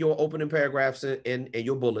 reading your opening paragraphs and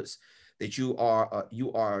your bullets, that you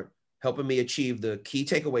are helping me achieve the key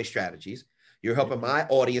takeaway strategies. You're helping my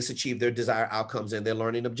audience achieve their desired outcomes and their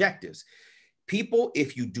learning objectives. People,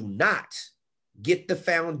 if you do not get the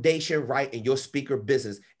foundation right in your speaker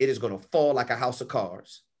business, it is going to fall like a house of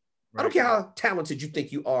cards. Right. I don't care how talented you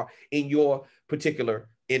think you are in your particular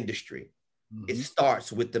industry. Mm-hmm. It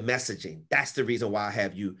starts with the messaging. That's the reason why I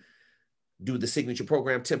have you do the signature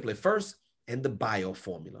program template first and the bio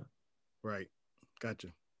formula. Right.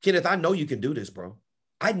 Gotcha. Kenneth, I know you can do this, bro.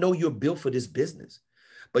 I know you're built for this business,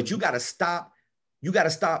 but you got to stop. You got to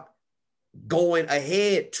stop going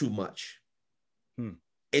ahead too much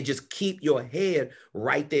and just keep your head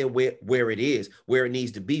right there where it is, where it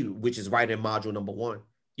needs to be, which is right in module number 1.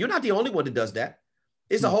 You're not the only one that does that.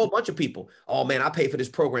 It's a whole bunch of people. Oh man, I pay for this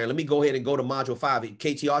program. Let me go ahead and go to module 5.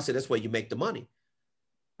 KTR said that's where you make the money.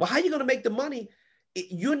 Well, how are you going to make the money?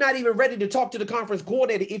 You're not even ready to talk to the conference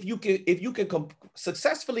coordinator if you can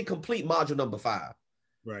successfully complete module number 5.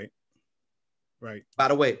 Right. Right. By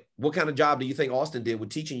the way, what kind of job do you think Auston did with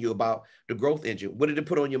teaching you about the growth engine? What did it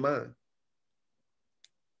put on your mind?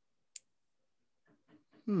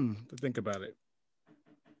 To think about it.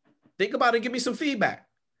 Think about it and give me some feedback.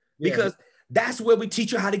 Because that's where we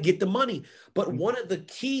teach you how to get the money. But one of the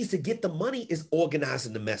keys to get the money is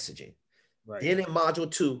organizing the messaging. Right. Then in module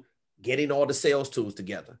 2, getting all the sales tools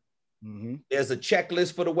together. Mm-hmm. There's a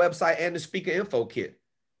checklist for the website and the speaker info kit.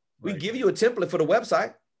 We give you a template for the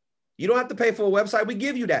website. You don't have to pay for a website. We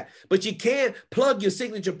give you that. But you can't plug your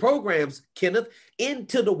signature programs, Kenneth,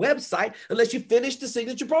 into the website unless you finish the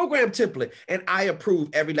signature program template. And I approve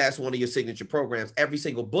every last one of your signature programs, every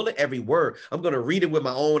single bullet, every word. I'm going to read it with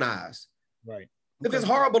my own eyes. Right. If it's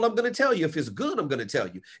horrible, I'm going to tell you. If it's good, I'm going to tell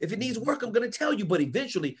you. If it needs work, I'm going to tell you. But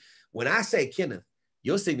eventually, when I say, Kenneth,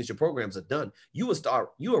 your signature programs are done, you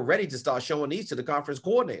are ready to start showing these to the conference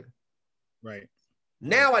coordinator. Right.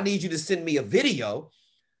 Now I need you to send me a video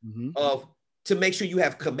to make sure you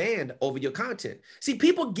have command over your content. See,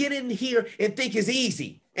 people get in here and think it's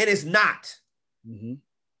easy, and it's not.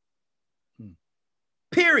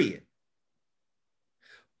 Period.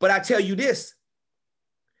 But I tell you this,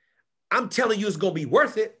 I'm telling you it's going to be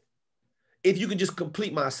worth it if you can just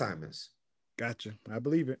complete my assignments. Gotcha. I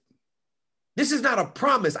believe it. This is not a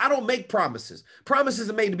promise. I don't make promises. Promises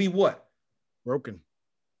are made to be what? Broken.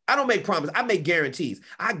 I don't make promises. I make guarantees.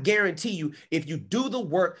 I guarantee you, if you do the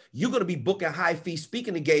work, you're going to be booking high-fee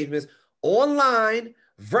speaking engagements online,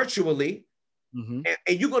 virtually, and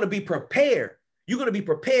you're going to be prepared. You're going to be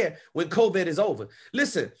prepared when COVID is over.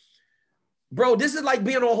 Listen, bro, this is like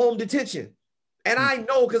being on home detention. And I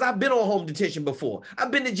know because I've been on home detention before.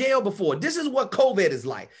 I've been to jail before. This is what COVID is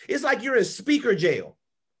like. It's like you're in speaker jail.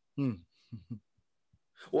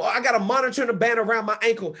 Well, I got a monitor and a band around my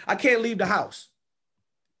ankle. I can't leave the house.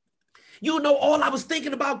 You know, all I was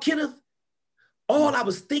thinking about, Kenneth, all I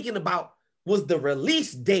was thinking about was the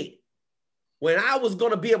release date when I was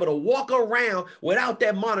going to be able to walk around without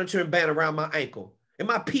that monitor and band around my ankle. And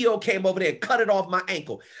my PO came over there and cut it off my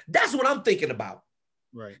ankle. That's what I'm thinking about.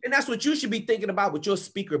 Right. And that's what you should be thinking about with your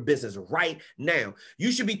speaker business right now.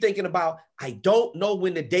 You should be thinking about, I don't know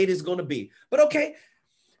when the date is going to be. But okay,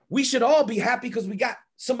 we should all be happy because we got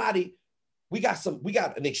somebody, we got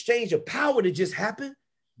an exchange of power that just happened.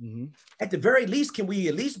 Mm-hmm. At the very least, can we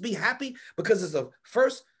at least be happy because it's a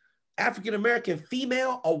first African-American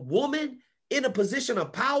female, a woman in a position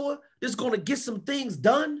of power that's going to get some things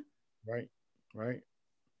done? Right, right.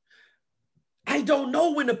 I don't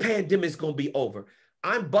know when the pandemic is going to be over.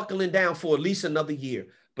 I'm buckling down for at least another year.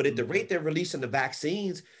 But at the rate they're releasing the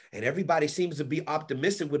vaccines and everybody seems to be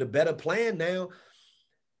optimistic with a better plan now,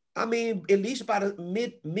 I mean, at least by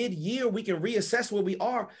the mid-year, we can reassess where we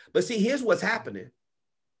are. But see, here's what's happening.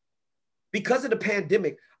 Because of the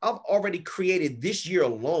pandemic, I've already created this year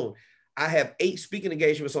alone. I have 8 speaking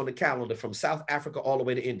engagements on the calendar from South Africa all the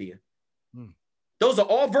way to India. Those are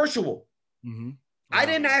all virtual. Mm-hmm. Wow. I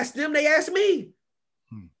didn't ask them, they asked me.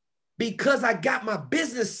 Because I got my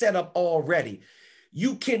business set up already.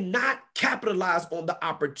 You cannot capitalize on the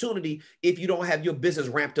opportunity if you don't have your business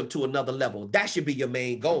ramped up to another level. That should be your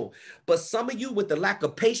main goal. But some of you, with the lack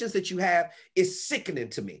of patience that you have, is sickening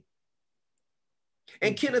to me.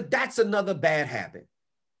 And Kenneth, that's another bad habit.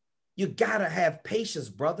 You gotta have patience,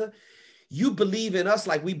 brother. You believe in us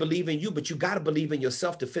like we believe in you, but you gotta believe in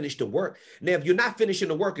yourself to finish the work. Now, if you're not finishing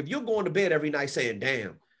the work, if you're going to bed every night saying,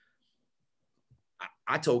 damn,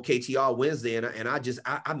 I told KTR Wednesday and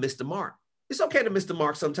I missed the mark. It's okay to miss the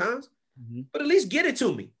mark sometimes, but at least get it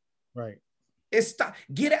to me. Right. And stop,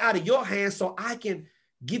 get it out of your hands so I can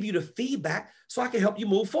give you the feedback so I can help you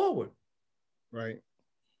move forward. Right.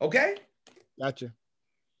 Okay? Gotcha.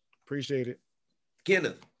 Appreciate it.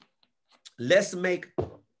 Kenneth, let's make a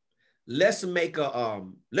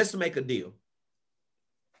deal.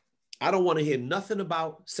 I don't want to hear nothing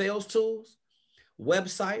about sales tools,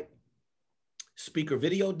 website, speaker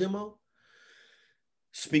video demo,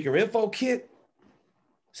 speaker info kit,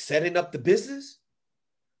 setting up the business,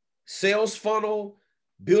 sales funnel,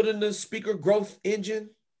 building the speaker growth engine,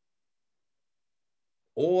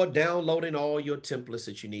 or downloading all your templates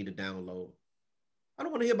that you need to download. I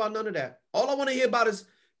don't want to hear about none of that. All I want to hear about is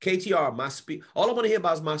KTR, all I want to hear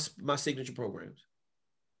about is my signature programs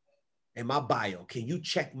and my bio. Can you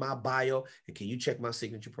check my bio and can you check my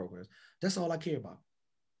signature programs? That's all I care about.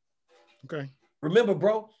 Okay. Remember,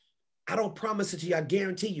 bro, I don't promise it to you. I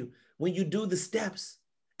guarantee you, when you do the steps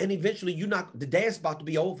and eventually the dance about to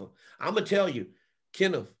be over. I'm going to tell you,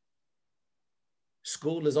 Kenneth,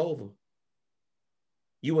 school is over.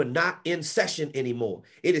 You are not in session anymore.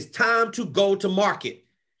 It is time to go to market.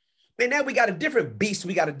 And now we got a different beast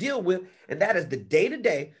we got to deal with, and that is the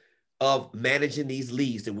day-to-day of managing these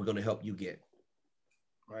leads that we're going to help you get.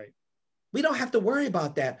 Right. We don't have to worry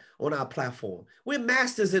about that on our platform. We're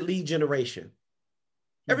masters at lead generation.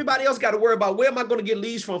 Everybody else got to worry about where am I going to get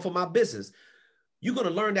leads from for my business. You're going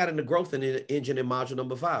to learn that in the growth engine in module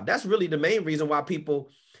number 5. That's really the main reason why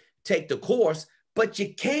people take the course, but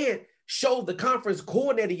you can't show the conference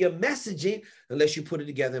coordinator your messaging unless you put it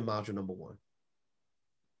together in module number 1.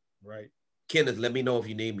 Right. Kenneth, let me know if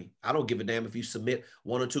you need me. I don't give a damn if you submit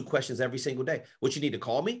 1 or 2 questions every single day. What you need to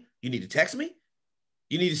call me? You need to text me?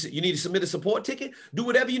 You need to submit a support ticket? Do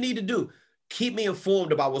whatever you need to do. Keep me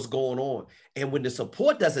informed about what's going on. And when the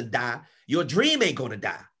support doesn't die, your dream ain't going to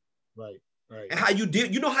die. Right, right. And how you deal,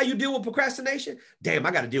 you know how you deal with procrastination? Damn,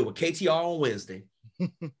 I got to deal with KTR on Wednesday.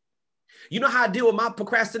 You know how I deal with my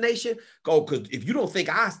procrastination? Go, because if you don't think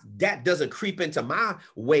that doesn't creep into my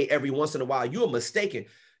way every once in a while, you're mistaken.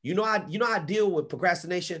 You know how I deal with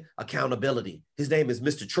procrastination? Accountability. His name is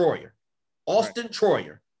Mr. Troyer, Auston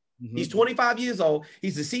Troyer. Mm-hmm. He's 25 years old.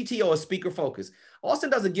 He's the CTO of Speaker Focus.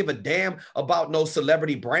 Auston doesn't give a damn about no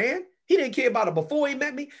celebrity brand. He didn't care about it before he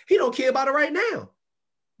met me. He don't care about it right now.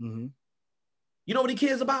 Mm-hmm. You know what he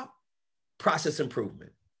cares about? Process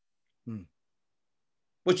improvement.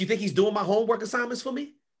 What, you think he's doing my homework assignments for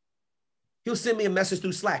me? He'll send me a message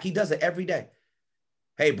through Slack. He does it every day.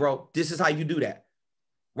 Hey, bro, this is how you do that.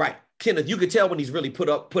 Right. Kenneth, you can tell when he's really put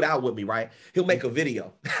out with me, right? He'll make a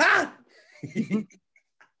video.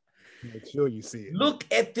 Make sure you see it. Look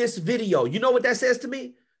at this video. You know what that says to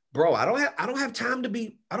me? Bro, I don't have time to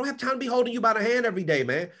be holding you by the hand every day,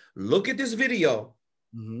 man. Look at this video.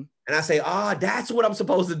 Mm-hmm. And I say, that's what I'm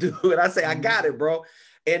supposed to do. And I say, I got it, bro.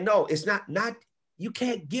 And no, it's not, you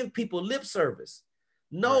can't give people lip service.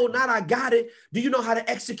 No, Right. not I got it. Do you know how to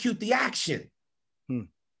execute the action?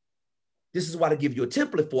 This is what I give you a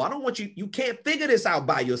template for. I don't want you, you can't figure this out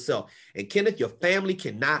by yourself. And Kenneth, your family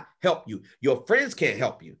cannot help you. Your friends can't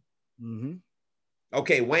help you. Mm-hmm.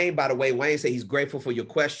 Okay, Wayne, by the way, Wayne said he's grateful for your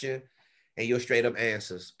question and your straight up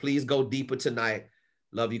answers. Please go deeper tonight.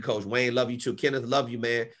 Love you, Coach. Wayne, love you too. Kenneth, love you,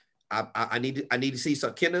 man. I need to see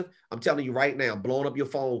some. Kenneth, I'm telling you right now, blowing up your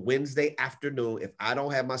phone Wednesday afternoon if I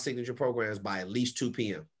don't have my signature programs by at least 2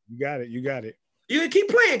 p.m. You got it. You got it. You can keep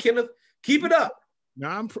playing, Kenneth. Keep it up.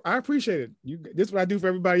 No, I appreciate it. This is what I do for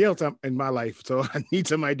everybody else in my life. So I need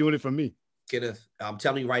somebody doing it for me. Kenneth, I'm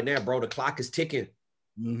telling you right now, bro, the clock is ticking.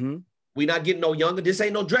 Mm-hmm. We're not getting no younger. This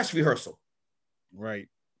ain't no dress rehearsal. Right.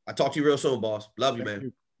 I'll talk to you real soon, boss. Love you, Thank man.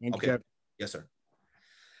 you. Thank Okay. you, Kevin. Yes, sir.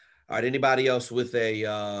 All right. Anybody else with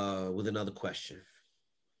another question?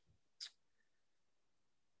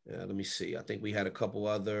 Yeah, let me see. I think we had a couple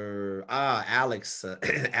other. Alex.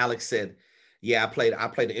 Alex said, "Yeah, I play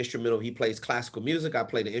the instrumental. He plays classical music. I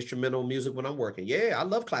play the instrumental music when I'm working. Yeah, I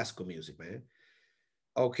love classical music, man."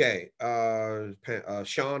 Okay.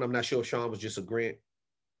 Sean. I'm not sure if Sean was just agreeing.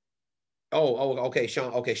 Okay,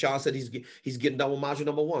 Sean. Okay, Sean said he's getting done with module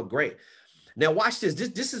number 1. Great. Now watch this.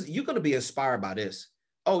 This is you're gonna be inspired by this.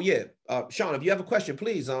 Oh yeah, Sean. If you have a question,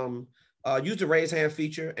 please use the raise hand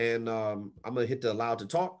feature, and I'm gonna hit the allow to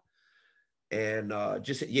talk. And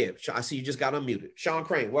just yeah, I see you just got unmuted. Sean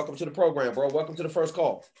Crane, welcome to the program, bro. Welcome to the first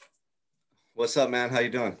call. What's up, man? How you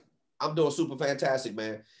doing? I'm doing super fantastic,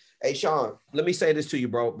 man. Hey, Sean, let me say this to you,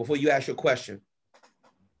 bro, before you ask your question.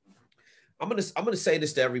 I'm gonna say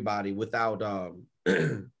this to everybody without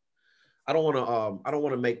I don't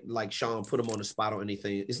want to make like Sean put him on the spot or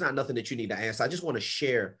anything. It's not nothing that you need to answer. I just want to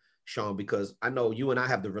share, Sean, because I know you and I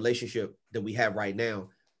have the relationship that we have right now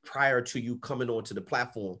prior to you coming onto the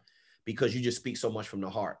platform, because you just speak so much from the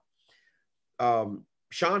heart.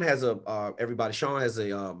 Sean has Sean has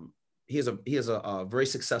he has a very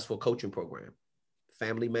successful coaching program.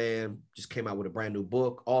 Family man, just came out with a brand new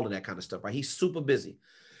book, all of that kind of stuff, right? He's super busy.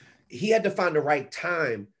 He had to find the right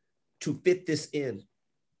time to fit this in.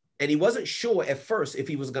 And he wasn't sure at first if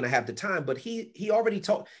he was going to have the time, but he already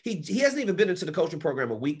told, he hasn't even been into the coaching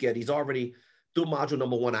program a week yet. He's already through module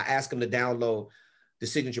number 1. I asked him to download the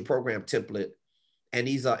signature program template, and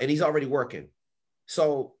he's already working.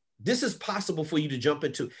 So this is possible for you to jump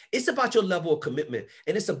into. It's about your level of commitment,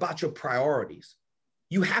 and it's about your priorities.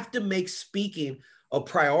 You have to make speaking a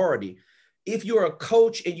priority. If you're a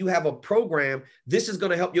coach and you have a program, this is going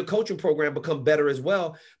to help your coaching program become better as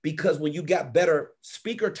well, because when you got better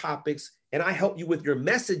speaker topics and I help you with your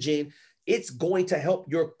messaging, it's going to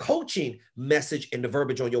help your coaching message and the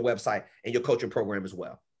verbiage on your website and your coaching program as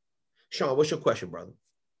well. Sean, what's your question, brother?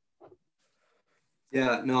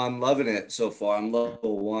 Yeah, no, I'm loving it so far. I'm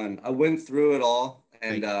level 1. I went through it all,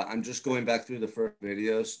 and I'm just going back through the first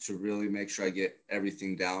videos to really make sure I get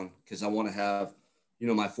everything down, because I want to have,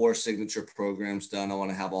 my 4 signature programs done. I want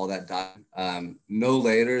to have all that done no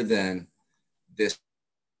later than this.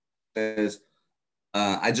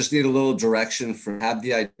 I just need a little direction have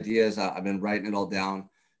the ideas. I've been writing it all down.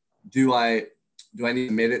 Do I need to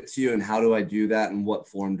submit it to you, and how do I do that, and what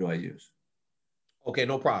form do I use? Okay,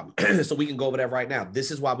 no problem. So we can go over that right now. This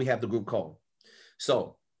is why we have the group call.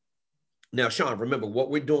 So now, Sean, remember what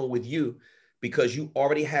we're doing with you, because you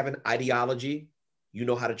already have an ideology. You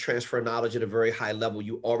know how to transfer knowledge at a very high level.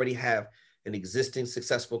 You already have an existing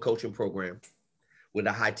successful coaching program with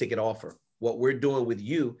a high ticket offer. What we're doing with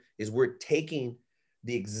you is we're taking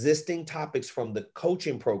the existing topics from the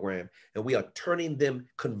coaching program, and we are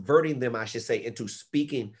converting them, I should say, into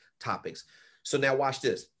speaking topics. So now watch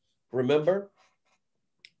this. Remember,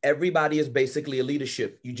 everybody is basically a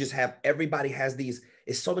leadership. You just have, everybody has these,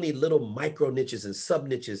 it's so many little micro niches and sub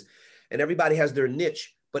niches, and everybody has their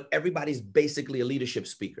niche, but everybody's basically a leadership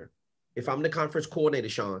speaker. If I'm the conference coordinator,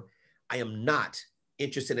 Sean, I am not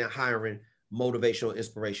interested in hiring motivational,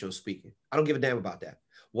 inspirational speaking. I don't give a damn about that.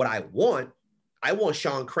 What I want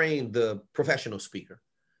Sean Crane, the professional speaker.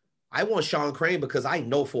 I want Sean Crane because I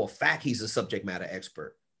know for a fact he's a subject matter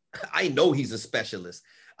expert. I know he's a specialist.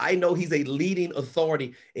 I know he's a leading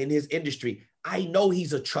authority in his industry. I know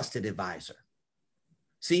he's a trusted advisor.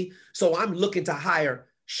 See, so I'm looking to hire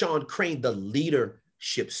Sean Crane, the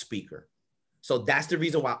leadership speaker. So that's the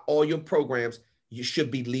reason why all your programs, you should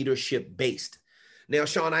be leadership based. Now,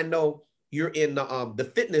 Sean, I know you're in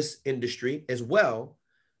the fitness industry as well.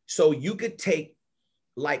 So you could take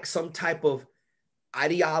like some type of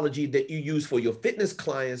ideology that you use for your fitness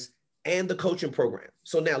clients and the coaching program.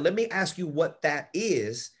 So now let me ask you what that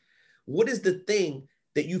is. What is the thing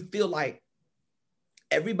that you feel like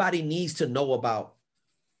everybody needs to know about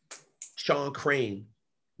Sean Crane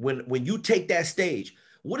when you take that stage,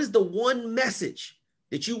 what is the one message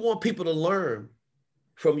that you want people to learn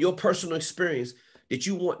from your personal experience that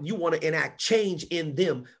you want to enact change in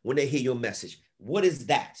them when they hear your message? What is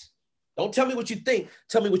that? Don't tell me what you think.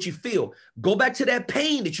 Tell me what you feel. Go back to that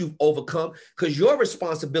pain that you've overcome, because your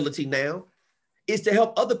responsibility now is to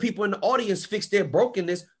help other people in the audience fix their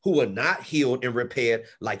brokenness who are not healed and repaired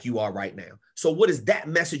like you are right now. So what is that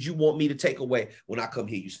message you want me to take away when I come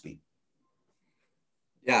hear you speak?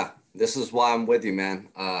 Yeah, this is why I'm with you, man.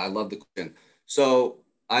 I love the question. So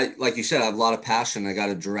like you said, I have a lot of passion. I got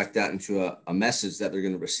to direct that into a message that they're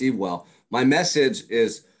going to receive well. My message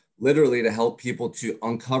is literally to help people to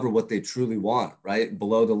uncover what they truly want, right?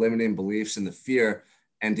 Below the limiting beliefs and the fear,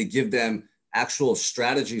 and to give them actual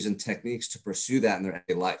strategies and techniques to pursue that in their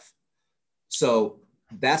everyday life. So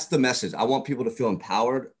that's the message. I want people to feel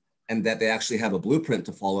empowered and that they actually have a blueprint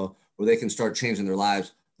to follow where they can start changing their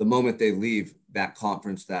lives the moment they leave that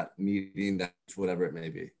conference, that meeting, that whatever it may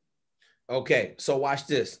be. Okay, so watch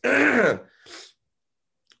this.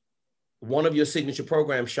 One of your signature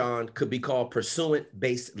programs, Sean, could be called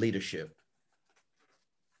Pursuant-Based Leadership.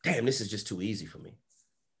 Damn, this is just too easy for me.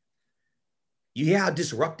 You hear how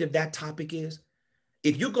disruptive that topic is?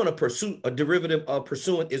 If you're going to pursue, a derivative of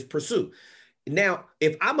pursuant is pursue. Now,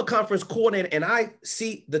 if I'm a conference coordinator and I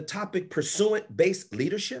see the topic pursuant-based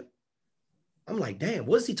leadership, I'm like, damn,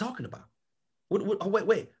 what is he talking about? Oh,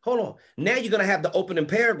 wait, hold on. Now you're going to have the opening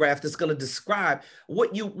paragraph that's going to describe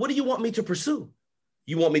what do you want me to pursue?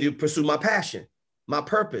 You want me to pursue my passion, my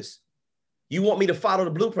purpose. You want me to follow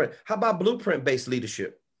the blueprint. How about blueprint-based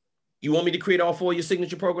leadership? You want me to create all 4 of your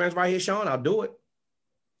signature programs right here, Sean? I'll do it.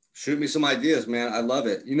 Shoot me some ideas, man. I love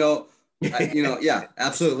it. Yeah,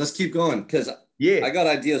 absolutely. Let's keep going, because I got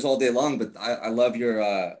ideas all day long, but I love your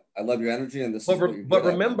energy, and this. But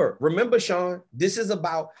remember, Sean, this is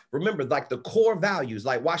about, like the core values.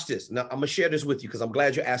 Like, watch this. Now I'm gonna share this with you because I'm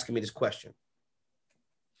glad you're asking me this question.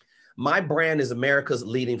 My brand is America's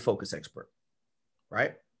leading focus expert,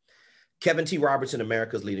 right? Kevin T. Robertson,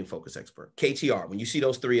 America's leading focus expert. KTR, when you see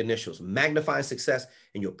those 3 initials, magnifying success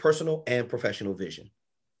in your personal and professional vision.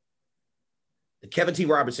 The Kevin T.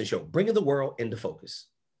 Robertson Show, bringing the world into focus.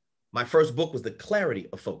 My first book was The Clarity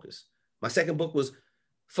of Focus. My second book was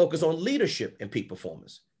Focus on Leadership and Peak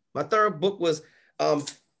Performance. My third book was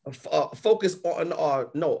Focus on,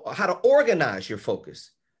 how to organize your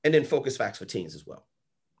focus, and then Focus Facts for Teens as well.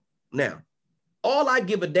 Now, all I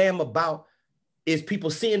give a damn about is people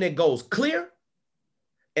seeing their goals clear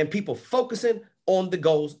and people focusing on the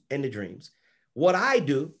goals and the dreams. What I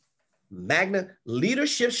do,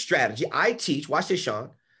 leadership strategy, I teach, watch this,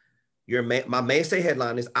 Sean. My mainstay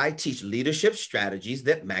headline is I teach leadership strategies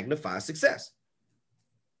that magnify success.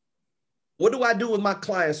 What do I do with my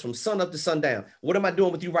clients from sun up to sundown? What am I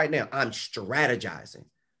doing with you right now? I'm strategizing.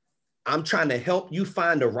 I'm trying to help you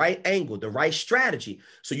find the right angle, the right strategy,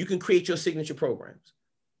 so you can create your signature programs.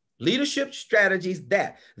 Leadership strategies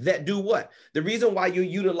that do what? The reason why you're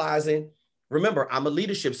utilizing, remember, I'm a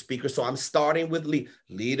leadership speaker, so I'm starting with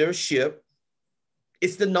leadership.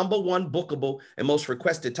 It's the #1 bookable and most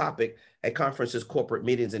requested topic at conferences, corporate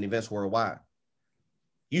meetings, and events worldwide.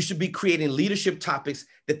 You should be creating leadership topics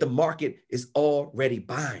that the market is already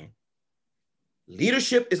buying.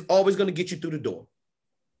 Leadership is always going to get you through the door.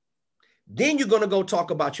 Then you're going to go talk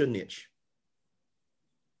about your niche.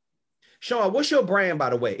 Sean, what's your brand, by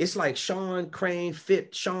the way? It's like Sean Crane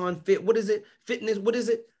Fit, Sean Fit. What is it? Fitness, what is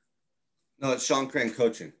it? No, it's Sean Crane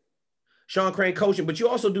Coaching. Sean Crane Coaching, but you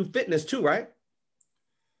also do fitness too, right?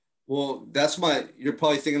 Well, you're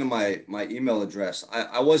probably thinking of my email address.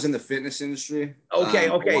 I was in the fitness industry. Okay.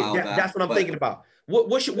 That's what I'm thinking about.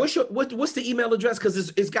 What's the email address? Because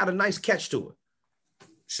it's got a nice catch to it.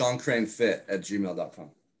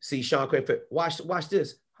 SeanCraneFit@gmail.com. See, Sean Crane Fit. Watch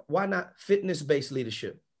this. Why not fitness-based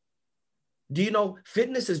leadership? Do you know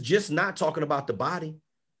fitness is just not talking about the body?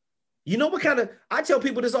 You know what I tell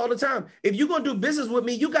people this all the time. If you're going to do business with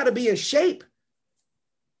me, you got to be in shape.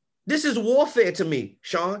 This is warfare to me,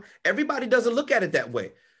 Sean. Everybody doesn't look at it that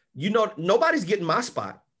way. Nobody's getting my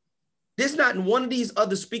spot. There's not one of these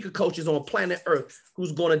other speaker coaches on planet Earth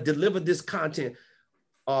who's going to deliver this content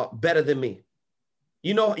better than me.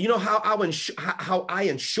 You know how I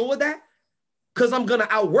ensure that? Because I'm going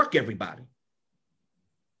to outwork everybody.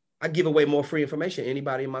 I give away more free information than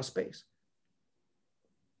anybody in my space.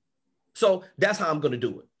 So that's how I'm going to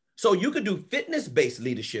do it. So you could do fitness-based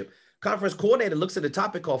leadership. Conference coordinator looks at a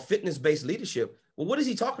topic called fitness-based leadership. Well, what is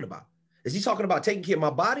he talking about? Is he talking about taking care of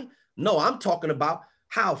my body? No, I'm talking about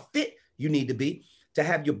how fit you need to be to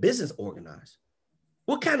have your business organized.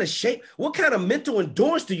 What kind of shape, what kind of mental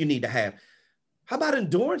endurance do you need to have? How about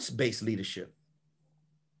endurance-based leadership?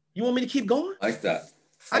 You want me to keep going? I like that.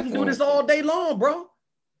 I can do this all day long, bro.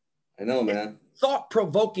 I know, man.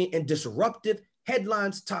 Thought-provoking and disruptive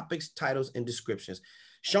headlines, topics, titles, and descriptions.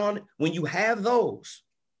 Sean, when you have those,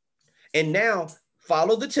 and now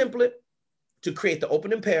follow the template to create the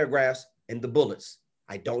opening paragraphs and the bullets.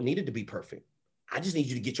 I don't need it to be perfect. I just need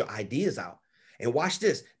you to get your ideas out. And watch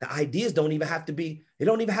this. The ideas don't even have to be, they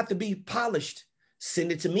don't even have to be polished.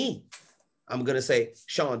 Send it to me. I'm going to say,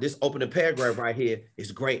 Sean, this opening paragraph right here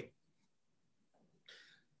is great.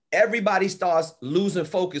 Everybody starts losing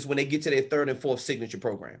focus when they get to their third and fourth signature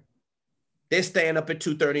program. They're staying up at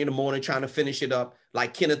 2:30 in the morning trying to finish it up,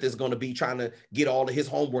 like Kenneth is going to be trying to get all of his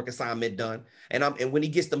homework assignment done. And when he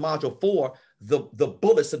gets to module 4, the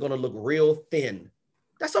bullets are going to look real thin.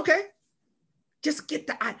 That's okay. Just get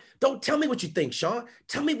don't tell me what you think, Sean.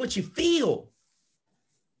 Tell me what you feel.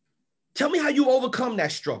 Tell me how you overcome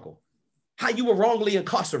that struggle, how you were wrongly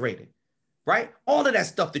incarcerated, right? All of that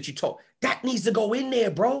stuff that you told, that needs to go in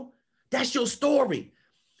there, bro. That's your story.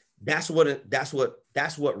 That's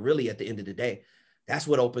what really at the end of the day, that's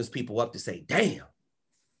what opens people up to say, damn,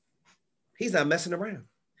 he's not messing around.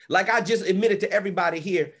 Like I just admitted to everybody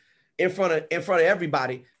here in front of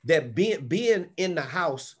everybody that being in the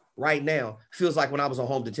house right now feels like when I was on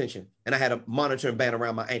home detention and I had a monitoring band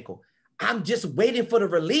around my ankle. I'm just waiting for the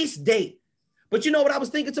release date. But you know what I was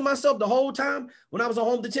thinking to myself the whole time when I was on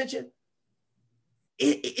home detention?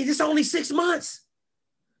 It's only 6 months.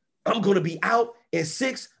 I'm going to be out in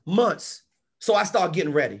 6 months. So I start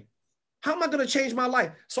getting ready. How am I going to change my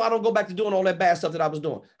life so I don't go back to doing all that bad stuff that I was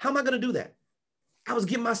doing? How am I going to do that? I was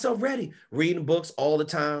getting myself ready, reading books all the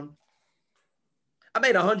time. I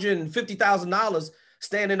made $150,000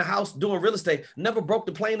 staying in the house doing real estate, never broke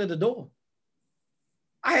the plane at the door.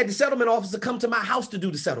 I had the settlement officer come to my house to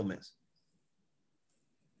do the settlements.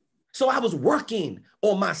 So I was working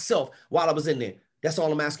on myself while I was in there. That's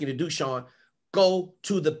all I'm asking you to do, Sean. Go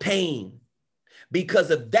to the pain.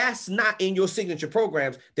 Because if that's not in your signature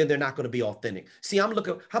programs, then they're not going to be authentic. See, I'm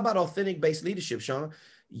looking, how about authentic-based leadership, Sean?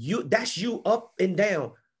 That's you up and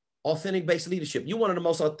down, authentic-based leadership. You're one of the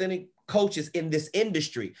most authentic coaches in this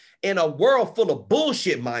industry. In a world full of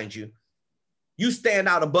bullshit, mind you, you stand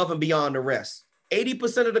out above and beyond the rest.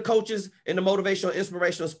 80% of the coaches and the motivational,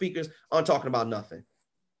 inspirational speakers aren't talking about nothing.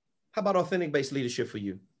 How about authentic-based leadership for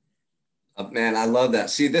you? Man, I love that.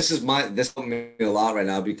 See, this helps me a lot right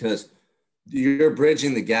now because you're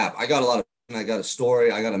bridging the gap. I got a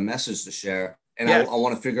story, I got a message to share, and yeah. I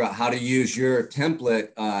want to figure out how to use your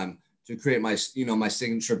template to create my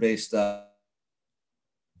signature based, but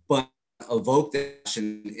evoke the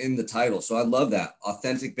action in the title. So I love that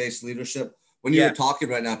authentic based leadership. When you were talking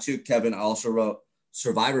right now too, Kevin, I also wrote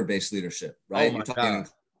survivor based leadership. Right? Oh my God.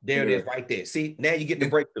 There it is, right there. See, now you get the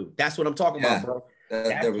breakthrough. That's what I'm talking about, bro.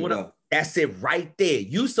 There we go. That's it right there.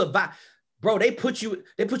 You survive. Bro, they put you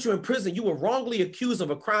in prison. You were wrongly accused of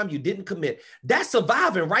a crime you didn't commit. That's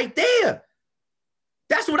surviving right there.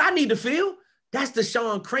 That's what I need to feel. That's the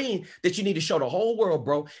Sean Crane that you need to show the whole world,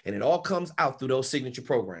 bro. And it all comes out through those signature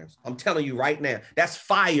programs. I'm telling you right now, that's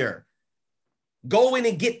fire. Go in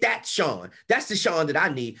and get that Sean. That's the Sean that I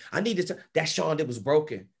need. I need that Sean that was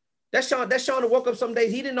broken. That Sean that woke up some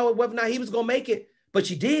days, he didn't know whether or not he was going to make it, but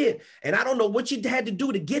you did. And I don't know what you had to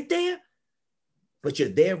do to get there, but you're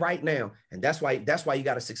there right now. And that's why you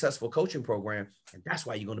got a successful coaching program. And that's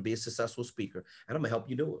why you're going to be a successful speaker. And I'm going to help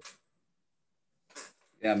you do it.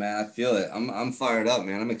 Yeah, man, I feel it. I'm fired up,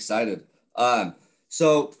 man. I'm excited.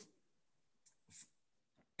 So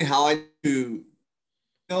how I do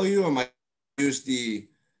email you, or might use the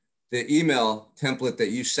email template that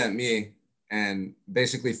you sent me and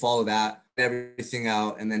basically follow that, everything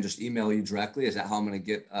out, and then just email you directly? Is that how I'm going to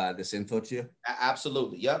get this info to you?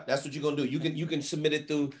 Absolutely. Yep. That's what you're going to do. You can submit it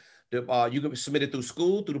through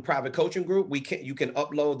school, through the private coaching group. You can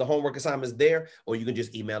upload the homework assignments there, or you can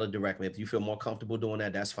just email it directly. If you feel more comfortable doing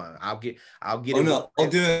that, that's fine. I'll get it. No, I'll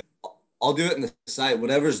do it. I'll do it in the site,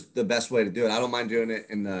 whatever's the best way to do it. I don't mind doing it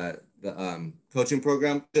in the coaching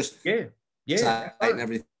program. Just site and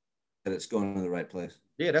everything, that it's going to the right place.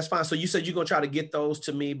 Yeah, that's fine. So you said you're going to try to get those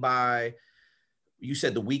to me by, you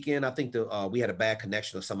said the weekend. I think we had a bad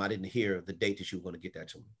connection or something. I didn't hear the date that you were going to get that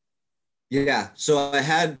to me. Yeah. So I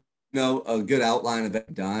had, a good outline of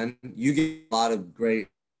it done. You get a lot of great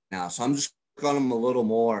now. So I'm just working on them a little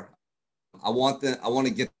more. I want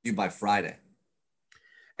to get you by Friday.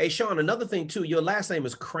 Hey, Sean, another thing too, your last name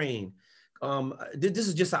is Crane. This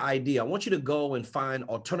is just an idea. I want you to go and find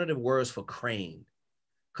alternative words for crane.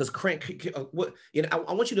 Because crane,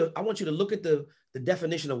 I want you to look at the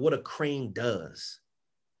definition of what a crane does.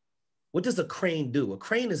 What does a crane do? A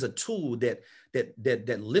crane is a tool that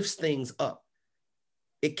lifts things up.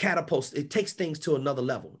 it catapults, it takes things to another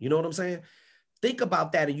level. You know what I'm saying? Think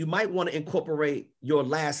about that. And you might want to incorporate your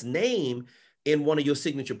last name in one of your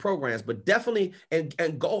signature programs, but definitely,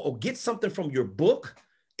 and go or get something from your book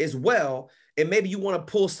as well. And maybe you want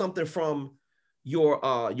to pull something from your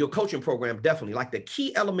coaching program, definitely. Like the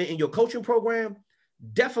key element in your coaching program,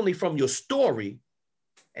 definitely from your story,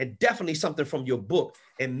 and definitely something from your book,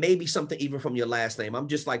 and maybe something even from your last name. I'm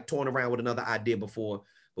just like toying around with another idea before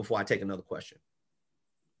I take another question.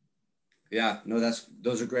 Yeah, no,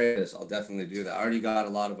 those are great. I'll definitely do that. I already got a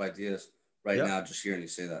lot of ideas right now just hearing you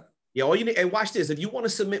say that. Yeah, all you need, and watch this. If you want to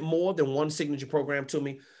submit more than one signature program to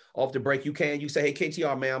me off the break, you can. You say, hey,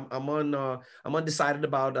 KTR, man, I'm undecided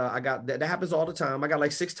about, I got, that happens all the time. I got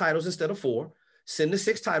like 6 titles instead of 4. Send the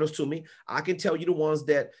 6 titles to me. I can tell you the ones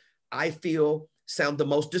that I feel sound the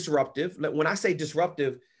most disruptive. When I say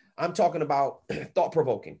disruptive, I'm talking about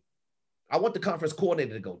thought-provoking. I want the conference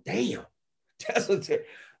coordinator to go, damn,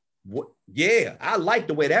 yeah, I like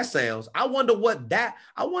the way that sounds. I wonder what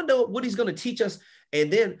he's going to teach us.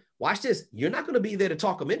 And then watch this. You're not going to be there to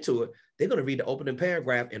talk them into it. They're going to read the opening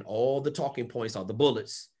paragraph, and all the talking points are the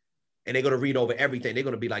bullets. And they're going to read over everything. They're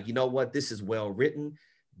going to be like, you know what? This is well written.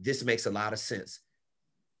 This makes a lot of sense.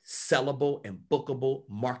 Sellable and bookable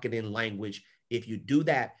marketing language. If you do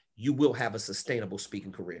that, you will have a sustainable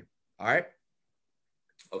speaking career. All right.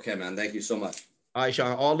 Okay, man. Thank you so much. All right,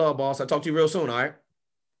 Sean. All love, boss. I'll talk to you real soon. All right.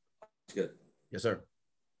 Good. Yes, sir.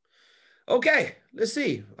 Okay, let's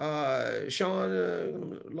see.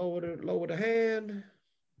 Sean, lower the hand.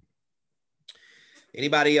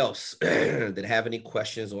 Anybody else that have any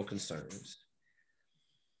questions or concerns?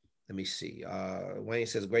 Let me see. Wayne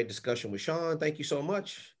says, great discussion with Sean. Thank you so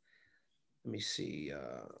much. Let me see.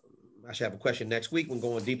 I should have a question next week when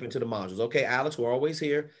going deep into the modules. Okay, Alex, we're always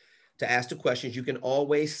here to ask the questions. You can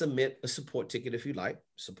always submit a support ticket if you like.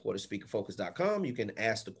 support@speakerfocus.com. You can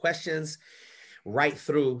ask the questions right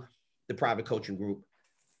through the private coaching group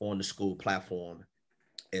on the school platform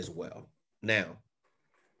as well. Now,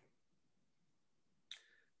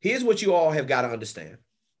 here's what you all have got to understand.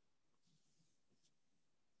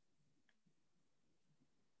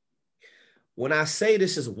 When I say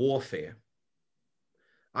this is warfare,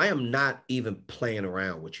 I am not even playing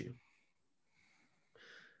around with you.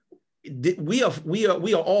 We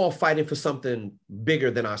are all fighting for something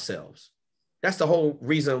bigger than ourselves. That's the whole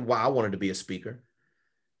reason why I wanted to be a speaker.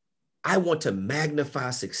 I want to magnify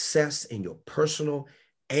success in your personal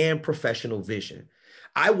and professional vision.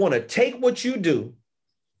 I want to take what you do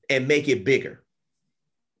and make it bigger.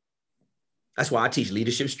 That's why I teach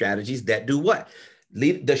leadership strategies that do what?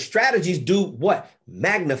 The strategies do what?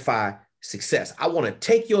 Magnify success. I want to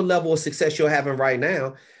take your level of success you're having right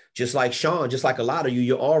now, just like Sean, just like a lot of you,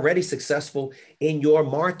 you're already successful in your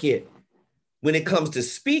market. When it comes to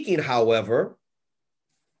speaking, however,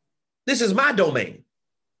 this is my domain.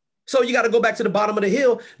 So you got to go back to the bottom of the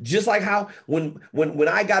hill, just like how when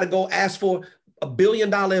I got to go ask for $1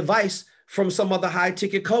 billion advice from some other high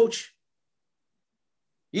ticket coach.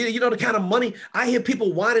 You know, the kind of money I hear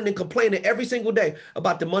people whining and complaining every single day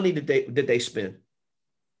about the money that they spend.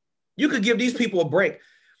 You could give these people a break,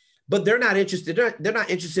 but they're not interested. They're not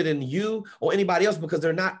interested in you or anybody else because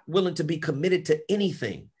they're not willing to be committed to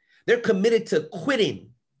anything. They're committed to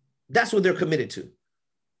quitting. That's what they're committed to.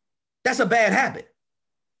 That's a bad habit.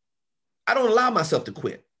 I don't allow myself to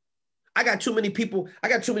quit. I got too many people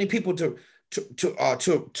to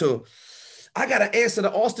I got to answer to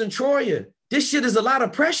Auston Troyer. This shit is a lot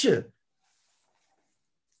of pressure.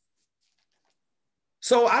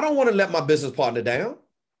 So I don't want to let my business partner down.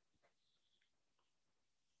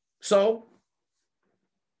 So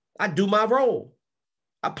I do my role.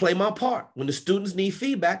 I play my part. When the students need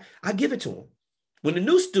feedback, I give it to them. When the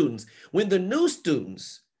new students,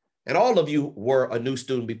 and all of you were a new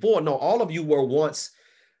student before, no, all of you were once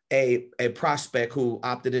a prospect who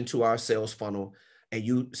opted into our sales funnel and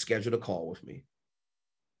you scheduled a call with me.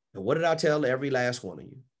 And what did I tell every last one of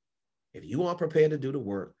you? If you aren't prepared to do the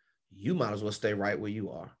work, you might as well stay right where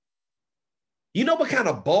you are. You know what kind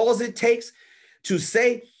of balls it takes to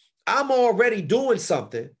say, I'm already doing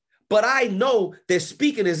something, but I know that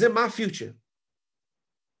speaking is in my future.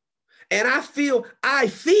 And I feel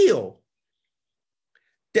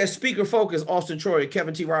that Speaker Focus, Auston Troyer,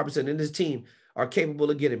 Kevin T. Robertson, and his team are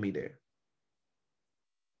capable of getting me there.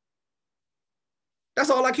 That's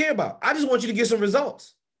all I care about. I just want you to get some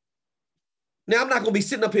results. Now, I'm not going to be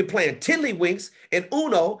sitting up here playing tiddlywinks and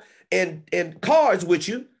Uno and cards with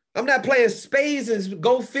you. I'm not playing spades and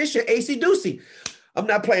go fish and AC-doocy. I'm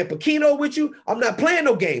not playing Pekino with you. I'm not playing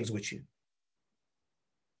no games with you.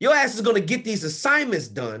 Your ass is going to get these assignments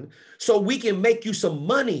done so we can make you some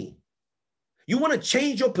money. You want to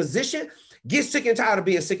change your position? Get sick and tired of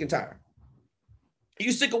being sick and tired. Are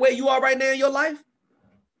you sick of where you are right now in your life?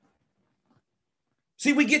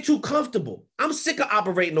 See, we get too comfortable. I'm sick of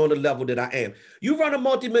operating on the level that I am. You run a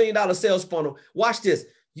multi-million-dollar sales funnel. Watch this.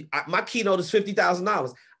 My keynote is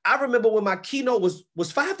 $50,000. I remember when my keynote was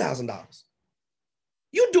 $5,000.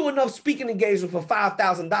 You do enough speaking engagement for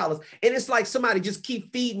 $5,000, and it's like somebody just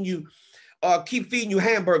keep feeding you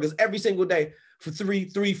hamburgers every single day for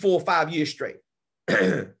 3, 4, 5 years straight.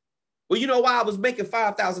 Well, you know why I was making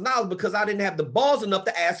 $5,000? Because I didn't have the balls enough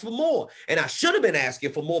to ask for more. And I should have been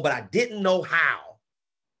asking for more, but I didn't know how.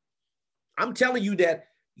 I'm telling you that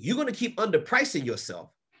you're going to keep underpricing yourself,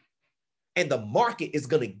 and the market is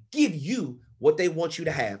going to give you what they want you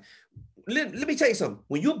to have. Let me tell you something.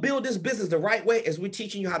 When you build this business the right way, as we're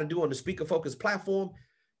teaching you how to do on the Speaker Focus platform,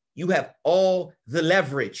 you have all the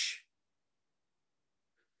leverage.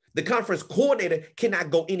 The conference coordinator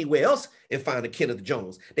cannot go anywhere else and find a Kenneth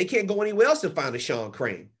Jones. They can't go anywhere else and find a Sean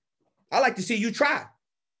Crane. I like to see you try.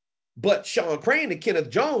 But Sean Crane and Kenneth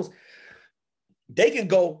Jones, they can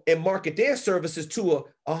go and market their services to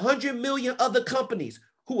 100 million other companies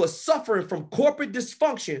who are suffering from corporate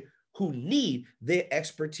dysfunction, who need their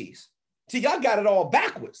expertise. See, y'all got it all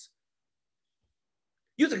backwards.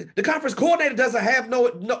 The conference coordinator doesn't have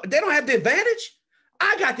they don't have the advantage.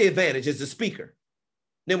 I got the advantage as a speaker.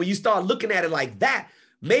 Then when you start looking at it like that,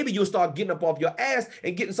 maybe you'll start getting up off your ass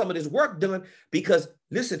and getting some of this work done, because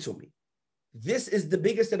listen to me, this is the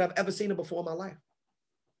biggest that I've ever seen it before in my life.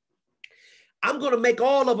 I'm going to make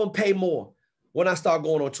all of them pay more when I start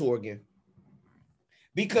going on tour again.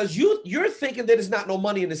 Because you're thinking that there's not no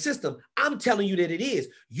money in the system. I'm telling you that it is.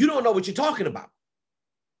 You don't know what you're talking about.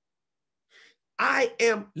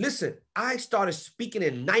 Listen, I started speaking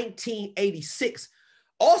in 1986.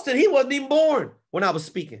 Auston, he wasn't even born when I was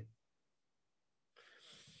speaking.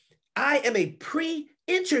 I am a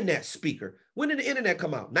pre-internet speaker. When did the internet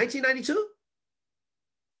come out? 1992?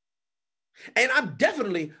 And I'm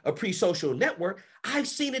definitely a pre-social network. I've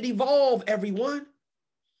seen it evolve, everyone.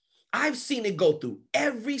 I've seen it go through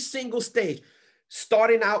every single stage,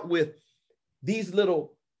 starting out with these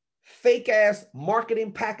little fake ass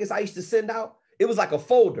marketing packets I used to send out. It was like a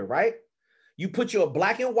folder, right? You put your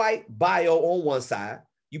black and white bio on one side.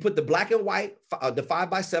 You put the black and white, the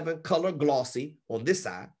 5x7 color glossy on this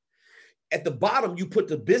side. At the bottom, you put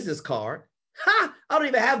the business card. I don't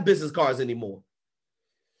even have business cards anymore.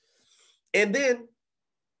 And then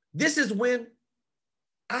this is when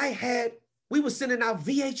we were sending out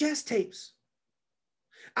VHS tapes.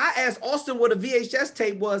 I asked Auston what a VHS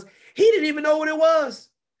tape was. He didn't even know what it was.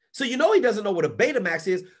 So you know he doesn't know what a Betamax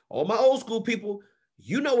is. All my old school people,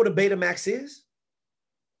 you know what a Betamax is.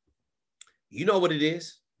 You know what it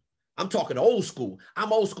is. I'm talking old school.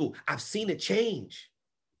 I'm old school. I've seen it change.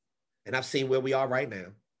 And I've seen where we are right now.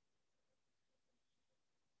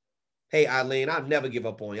 Hey, Eileen, I'll never give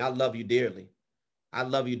up on you. I love you dearly. I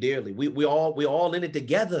love you dearly. We're all in it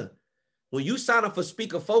together. When you sign up for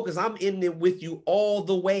Speaker Focus, I'm in there with you all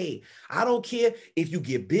the way. I don't care if you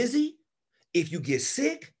get busy, if you get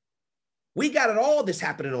sick. We got it all that's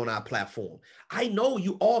happening on our platform. I know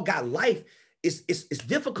you all got life. It's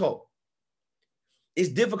difficult. It's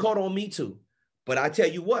difficult on me too. But I tell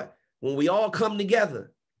you what, when we all come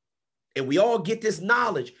together and we all get this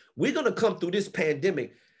knowledge, we're going to come through this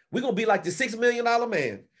pandemic. We're going to be like the $6 million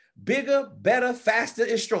man. Bigger, better, faster,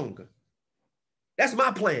 and stronger. That's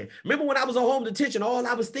my plan. Remember when I was on home detention, all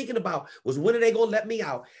I was thinking about was when are they going to let me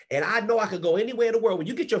out? And I know I could go anywhere in the world. When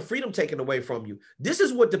you get your freedom taken away from you, this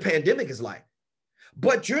is what the pandemic is like.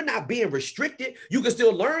 But you're not being restricted. You can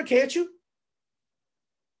still learn, can't you?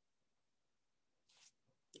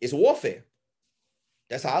 It's warfare.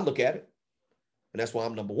 That's how I look at it. And that's why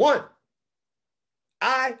I'm number one.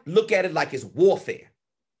 I look at it like it's warfare.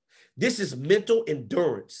 This is mental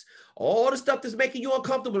endurance. All the stuff that's making you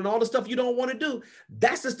uncomfortable and all the stuff you don't want to do,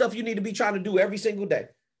 that's the stuff you need to be trying to do every single day.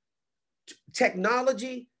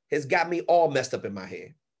 Technology has got me all messed up in my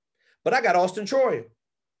head. But I got Auston Troyer.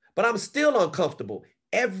 But I'm still uncomfortable.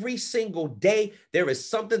 Every single day, there is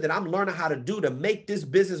something that I'm learning how to do to make this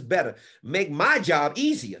business better, make my job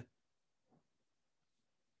easier.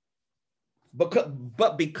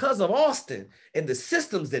 But because of Auston and the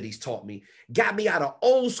systems that he's taught me, got me out of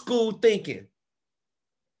old school thinking.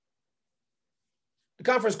 The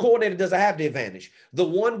conference coordinator doesn't have the advantage. The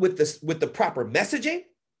one with the proper messaging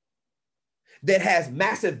that has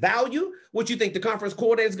massive value. What you think the conference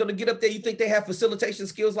coordinator is going to get up there? You think they have facilitation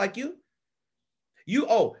skills like you?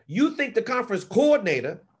 You think the conference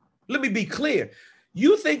coordinator, let me be clear.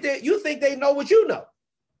 You think they know what you know.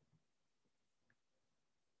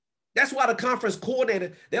 That's why the conference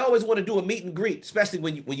coordinator, they always want to do a meet and greet, especially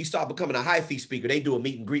when you start becoming a high fee speaker, they do a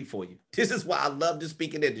meet and greet for you. This is why I love the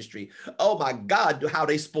speaking industry. Oh my God, how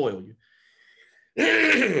they spoil you.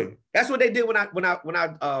 That's what they did when I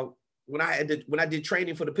did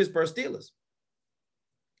training for the Pittsburgh Steelers.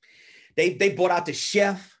 They brought out the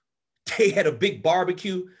chef. They had a big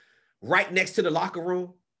barbecue right next to the locker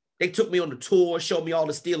room. They took me on the tour, showed me all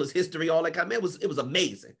the Steelers history, all that kind of, man, it was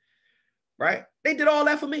amazing, right? They did all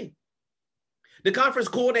that for me. The conference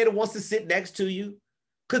coordinator wants to sit next to you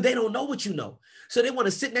because they don't know what you know. So they want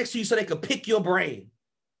to sit next to you so they can pick your brain.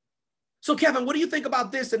 So Kevin, what do you think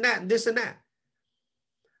about this and that and this and that?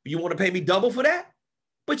 You want to pay me double for that?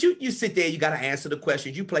 But you sit there, you got to answer the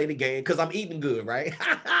questions. You play the game because I'm eating good, right?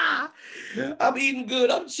 I'm eating good.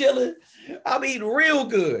 I'm chilling. I'm eating real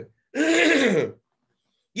good.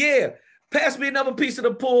 Yeah. Pass me another piece of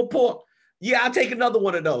the pulled pork. Yeah, I'll take another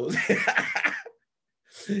one of those.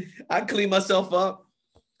 I clean myself up.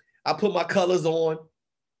 I put my colors on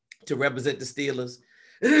to represent the Steelers.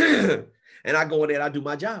 And I go in there and I do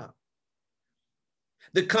my job.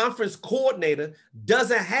 The conference coordinator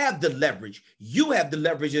doesn't have the leverage. You have the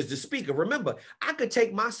leverage as the speaker. Remember, I could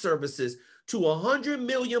take my services to 100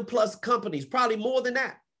 million plus companies, probably more than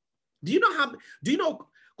that. Do you know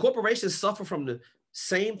corporations suffer from the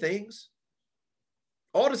same things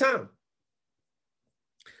all the time?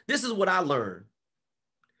 This is what I learned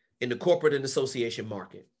in the corporate and association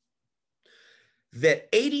market, that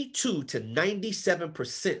 82 to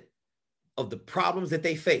 97% of the problems that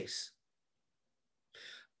they face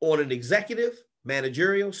on an executive,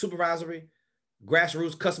 managerial, supervisory,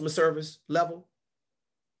 grassroots customer service level,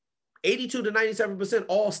 82 to 97%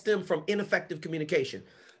 all stem from ineffective communication,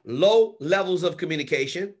 low levels of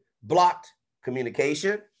communication, blocked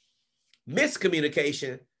communication,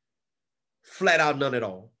 miscommunication, flat out none at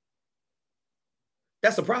all.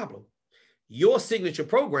 That's a problem. Your signature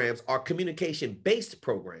programs are communication-based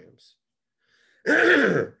programs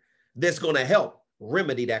that's going to help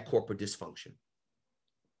remedy that corporate dysfunction.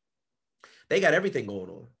 They got everything going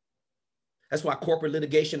on. That's why corporate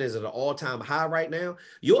litigation is at an all-time high right now.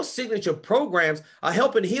 Your signature programs are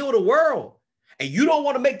helping heal the world, and you don't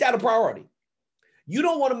want to make that a priority. You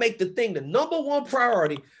don't want to make the thing the number one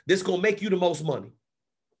priority that's going to make you the most money.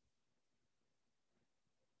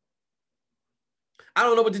 I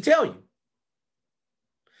don't know what to tell you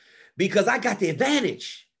because I got the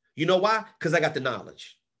advantage. You know why? Because I got the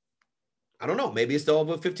knowledge. I don't know. Maybe it's the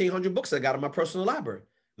over 1,500 books I got in my personal library.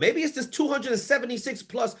 Maybe it's just 276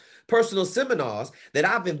 plus personal seminars that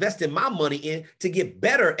I've invested my money in to get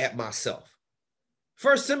better at myself.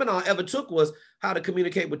 First seminar I ever took was how to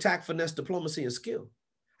communicate with tact, finesse, diplomacy, and skill.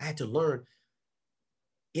 I had to learn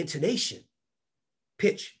intonation,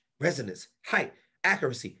 pitch, resonance, height,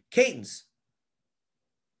 accuracy, cadence.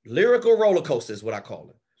 Lyrical roller coaster is what I call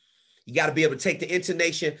it. You got to be able to take the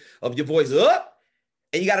intonation of your voice up,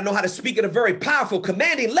 and you got to know how to speak at a very powerful,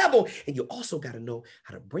 commanding level, and you also got to know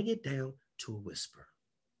how to bring it down to a whisper.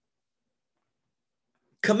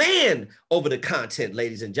 Command over the content,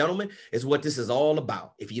 ladies and gentlemen, is what this is all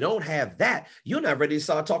about. If you don't have that, you're not ready to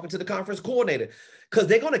start talking to the conference coordinator because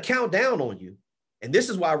they're going to count down on you. And this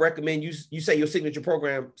is why I recommend you say your signature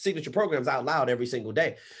programs out loud every single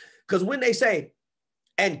day. Because when they say,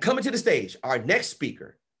 and coming to the stage, our next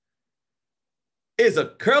speaker is a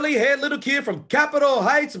curly-haired little kid from Capitol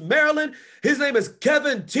Heights, Maryland. His name is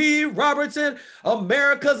Kevin T. Robertson,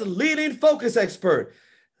 America's leading focus expert.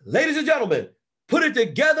 Ladies and gentlemen, put it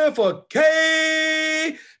together for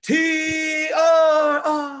KTRRR.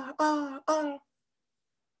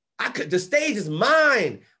 The stage is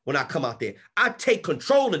mine when I come out there. I take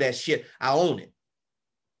control of that shit. I own it.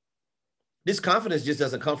 This confidence just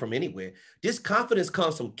doesn't come from anywhere. This confidence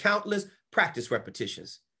comes from countless practice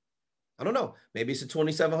repetitions. I don't know. Maybe it's the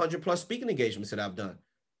 2,700 plus speaking engagements that I've done,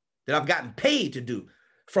 that I've gotten paid to do,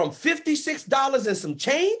 from $56 and some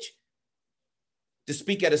change to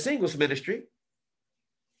speak at a singles ministry.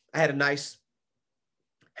 I had a nice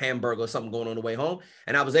hamburger or something going on the way home,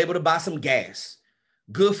 and I was able to buy some gas.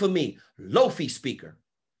 Good for me. Low fee speaker.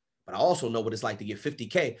 But I also know what it's like to get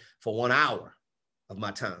 50K for 1 hour of my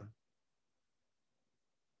time.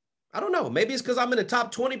 I don't know. Maybe it's because I'm in the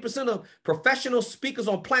top 20% of professional speakers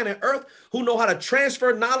on planet Earth who know how to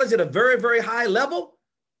transfer knowledge at a very, very high level.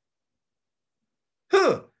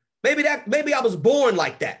 Maybe I was born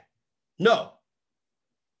like that. No.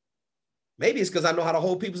 Maybe it's because I know how to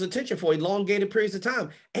hold people's attention for elongated periods of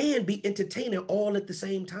time and be entertaining all at the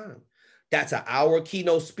same time. That's an hour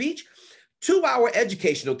keynote speech, 2-hour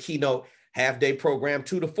educational keynote, half-day program,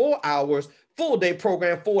 2 to 4 hours, full-day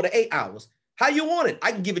program, 4 to 8 hours. How you want it?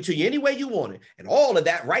 I can give it to you any way you want it. And all of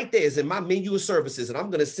that right there is in my menu of services. And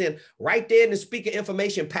I'm going to send right there in the speaker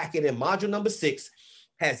information packet in module number 6,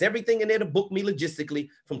 has everything in there to book me logistically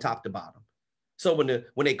from top to bottom. So when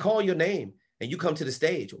they call your name and you come to the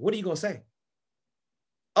stage, what are you going to say?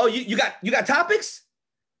 Oh, you got topics?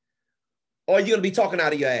 Or are you going to be talking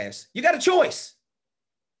out of your ass? You got a choice.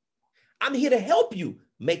 I'm here to help you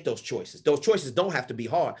make those choices. Those choices don't have to be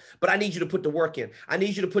hard, but I need you to put the work in. I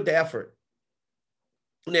need you to put the effort.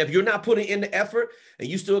 Now, if you're not putting in the effort and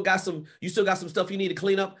you still got some stuff you need to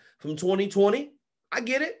clean up from 2020, I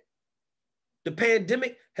get it. The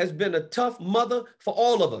pandemic has been a tough mother for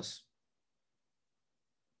all of us.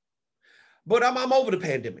 But I'm over the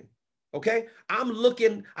pandemic. Okay. I'm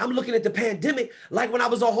looking at the pandemic like when I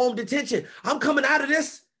was on home detention. I'm coming out of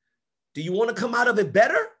this. Do you want to come out of it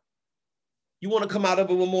better? You want to come out of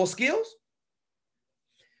it with more skills?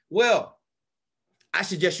 Well, I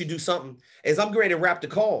suggest you do something as I'm going to wrap the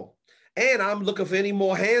call. And I'm looking for any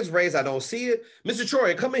more hands raised. I don't see it. Mr.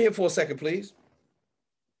 Troyer, come in here for a second, please.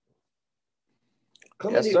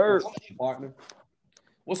 Come yes, in sir. Here, partner.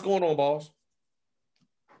 What's going on, boss?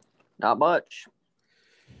 Not much.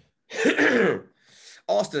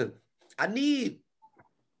 Auston, I need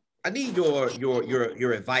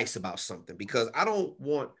your advice about something, because I don't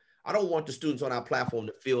want the students on our platform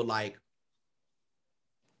to feel like,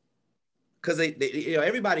 because they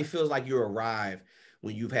everybody feels like you arrived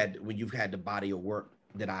when you've had the body of work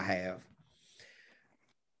that I have.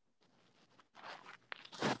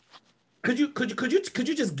 Could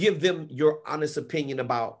you just give them your honest opinion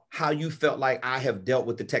about how you felt like I have dealt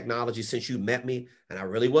with the technology since you met me? And I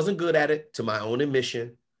really wasn't good at it, to my own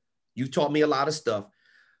admission. You've taught me a lot of stuff,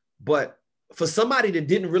 but for somebody that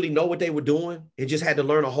didn't really know what they were doing and just had to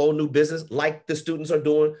learn a whole new business, like the students are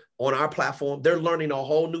doing on our platform, they're learning a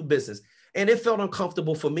whole new business, and it felt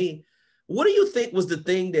uncomfortable for me. What do you think was the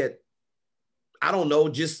thing that, I don't know,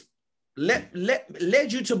 just led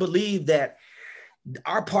you to believe that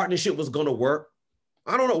our partnership was going to work?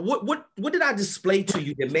 I don't know. What did I display to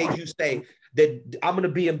you that made you say that I'm going to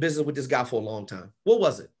be in business with this guy for a long time? What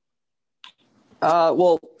was it?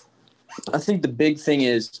 Well, I think the big thing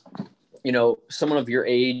is, someone of your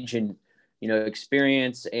age and,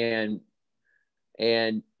 experience and,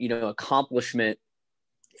 accomplishment,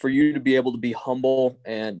 for you to be able to be humble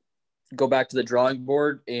and go back to the drawing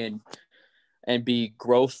board and be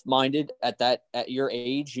growth minded at your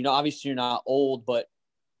age. Obviously you're not old, but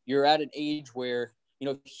you're at an age where,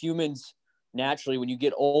 humans naturally, when you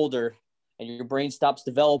get older and your brain stops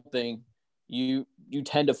developing, you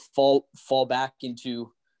tend to fall back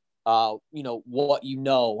into, what what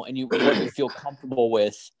you feel comfortable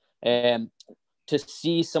with. And to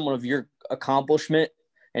see someone of your accomplishment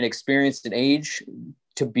and experience and age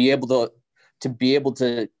to be able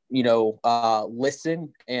to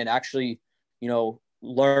listen and actually,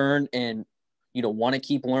 learn and, want to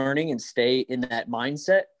keep learning and stay in that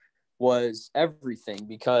mindset was everything.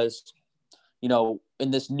 Because, in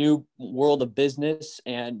this new world of business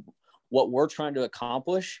and what we're trying to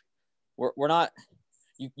accomplish, we're not,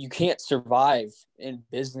 you can't survive in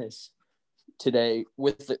business today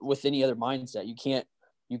with any other mindset. You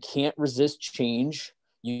can't resist change.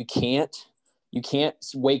 You can't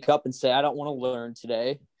wake up and say, I don't want to learn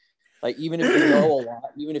today. Like, even if you know a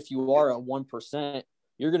lot, even if you are a 1%,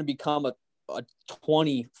 you're going to become a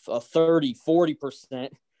 20, a 30, 40%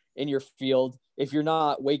 in your field if you're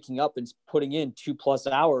not waking up and putting in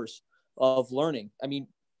 2+ hours of learning. I mean,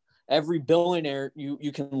 every billionaire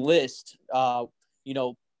you can list,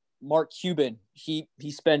 Mark Cuban, he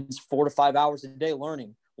spends 4 to 5 hours a day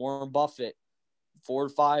learning. Warren Buffett, 4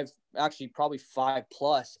 to 5, actually probably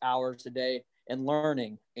 5+ hours a day and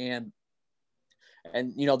learning. And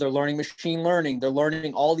they're learning machine learning. They're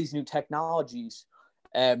learning all these new technologies,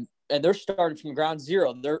 and they're starting from ground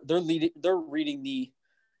zero. They're reading the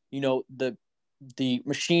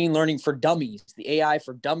machine learning for dummies, the AI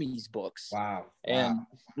for dummies books. Wow. And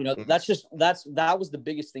that was the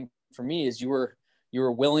biggest thing for me, is you were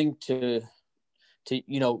willing to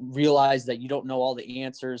realize that you don't know all the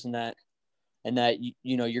answers, and that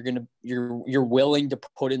you're willing to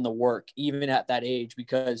put in the work even at that age,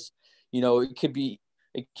 because it can be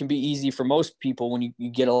easy for most people when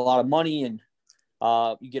you get a lot of money and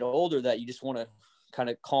you get older, that you just want to kind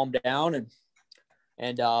of calm down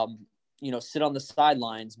and sit on the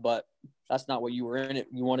sidelines. But that's not what you were in it.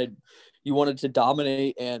 You wanted to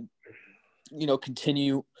dominate and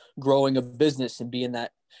continue growing a business and be in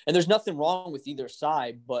that. And there's nothing wrong with either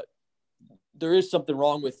side, but there is something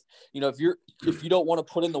wrong with, if you don't want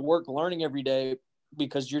to put in the work learning every day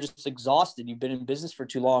because you're just exhausted, you've been in business for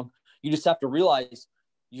too long, you just have to realize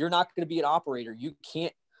you're not going to be an operator. You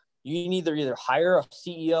need either hire a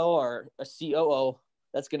CEO or a COO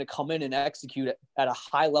that's going to come in and execute it at a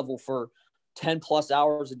high level for 10 plus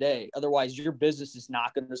hours a day. Otherwise, your business is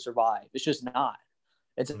not going to survive. It's just not.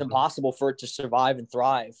 It's impossible for it to survive and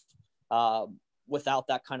thrive without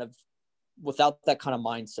that kind of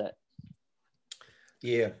mindset.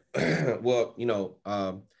 Yeah. Well,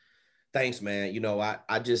 thanks, man.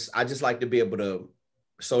 I just like to be able to,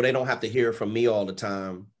 so they don't have to hear it from me all the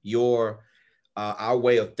time. Our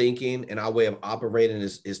way of thinking and our way of operating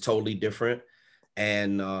is totally different.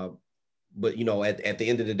 And, but at the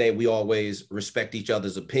end of the day, we always respect each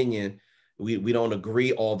other's opinion. We don't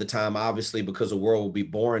agree all the time, obviously, because the world would be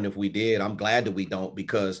boring if we did. I'm glad that we don't,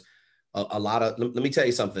 because a lot of, let me tell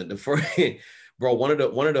you something. Bro, one of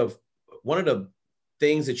the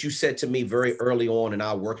things that you said to me very early on in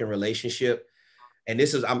our working relationship, and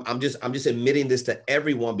this is, I'm just admitting this to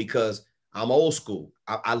everyone because I'm old school.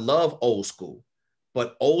 I love old school,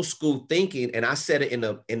 but old school thinking, and I said it in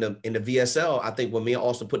the VSL. I think when me and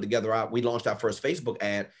Austin put together, we launched our first Facebook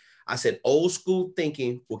ad. I said, old school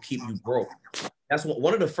thinking will keep you broke. That's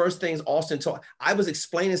one of the first things Austin taught. I was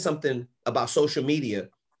explaining something about social media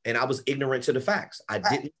and I was ignorant to the facts. I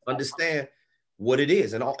didn't understand what it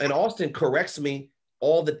is. And Austin corrects me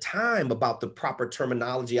all the time about the proper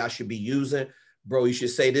terminology I should be using. Bro, you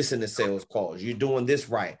should say this in the sales calls. You're doing this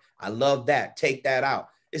right. I love that. Take that out.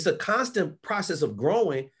 It's a constant process of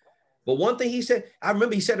growing. But one thing he said, I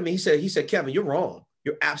remember he said to me, he said, Kevin, you're wrong.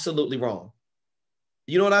 You're absolutely wrong.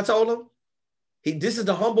 You know what I told him? This is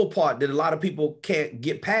the humble part that a lot of people can't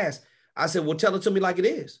get past. I said, well, tell it to me like it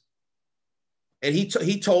is. And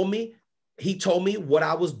he told me what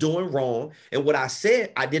I was doing wrong. And what I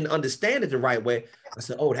said, I didn't understand it the right way. I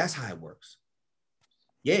said, oh, that's how it works.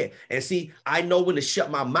 Yeah. And see, I know when to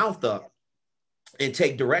shut my mouth up and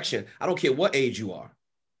take direction. I don't care what age you are.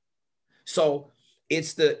 So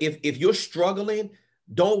it's if you're struggling,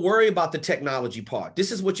 don't worry about the technology part.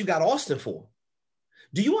 This is what you got Austin for.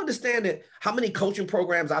 Do you understand that how many coaching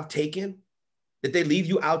programs I've taken that they leave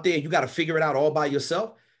you out there and you got to figure it out all by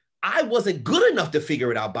yourself? I wasn't good enough to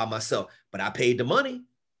figure it out by myself, but I paid the money.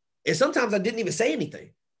 And sometimes I didn't even say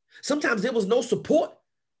anything. Sometimes there was no support.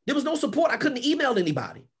 There was no support. I couldn't email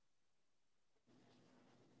anybody.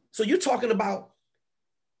 So you're talking about,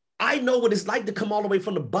 I know what it's like to come all the way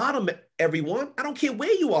from the bottom, everyone. I don't care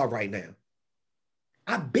where you are right now.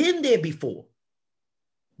 I've been there before.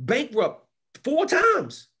 Bankrupt 4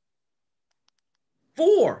 times.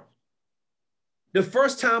 4. The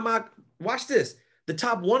first time watch this, the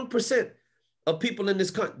top 1% of people in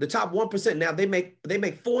this country, the top 1% now, they make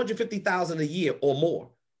 $450,000 a year or more.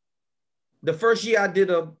 The first year I did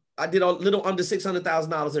a little under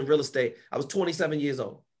 $600,000 in real estate. I was 27 years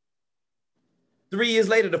old. 3 years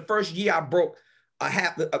later, the first year I broke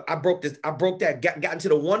that, got into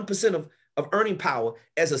the 1% of earning power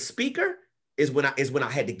as a speaker is when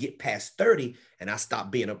I had to get past 30 and I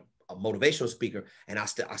stopped being a motivational speaker and I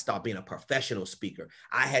stopped being a professional speaker.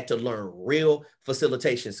 I had to learn real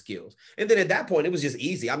facilitation skills. And then at that point, it was just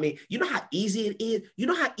easy. I mean, you know how easy it is? You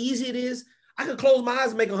know how easy it is? I could close my eyes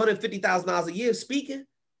and make $150,000 a year speaking.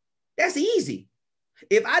 That's easy.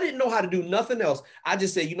 If I didn't know how to do nothing else, I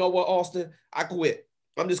just say, you know what, Austin, I quit.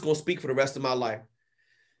 I'm just going to speak for the rest of my life.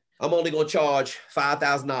 I'm only going to charge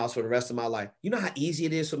 $5,000 for the rest of my life. You know how easy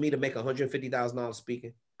it is for me to make $150,000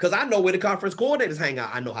 speaking? Because I know where the conference coordinators hang out.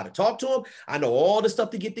 I know how to talk to them. I know all the stuff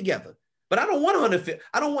to get together. But I don't want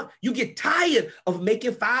 $150,000. You get tired of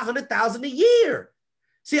making $500,000 a year.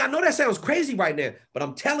 See, I know that sounds crazy right now, but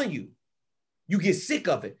I'm telling you, you get sick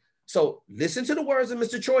of it. So listen to the words that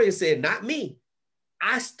Mr. Troyer said, not me.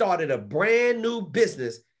 I started a brand new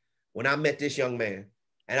business when I met this young man.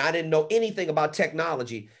 And I didn't know anything about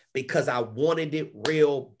technology because I wanted it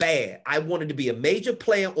real bad. I wanted to be a major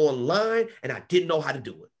player online and I didn't know how to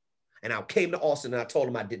do it. And I came to Austin and I told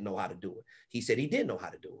him I didn't know how to do it. He said he did know how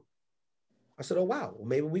to do it. I said, oh, wow, well,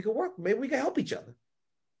 maybe we could work. Maybe we could help each other.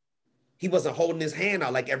 He wasn't holding his hand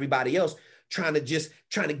out like everybody else, trying to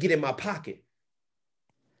get in my pocket.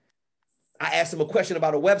 I asked him a question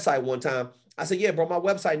about a website one time. I said, yeah, bro, my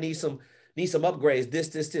website needs some upgrades,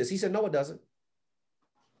 this. He said, no, it doesn't.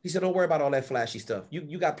 He said, don't worry about all that flashy stuff.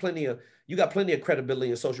 You got plenty of credibility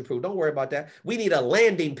and social proof. Don't worry about that. We need a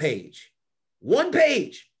landing page. 1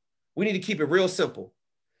 page. We need to keep it real simple.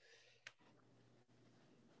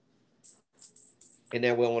 And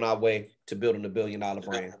then we're on our way to building a $1 billion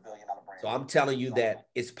brand. So I'm telling you that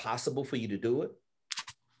it's possible for you to do it,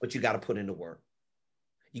 but you got to put in the work.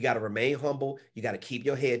 You got to remain humble. You got to keep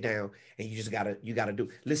your head down and you got to do.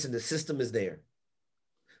 Listen, the system is there.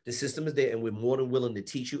 The system is there and we're more than willing to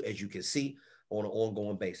teach you. As you can see, on an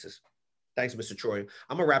ongoing basis. Thanks, Mr. Troyer.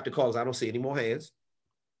 I'm gonna wrap the calls. I don't see any more hands.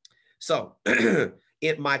 So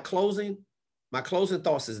in my closing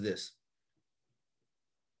thoughts is this.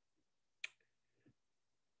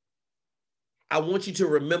 I want you to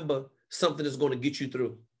remember something that's going to get you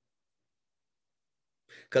through.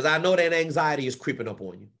 Because I know that anxiety is creeping up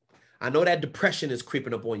on you. I know that depression is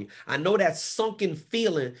creeping up on you. I know that sunken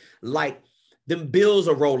feeling like them bills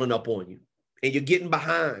are rolling up on you and you're getting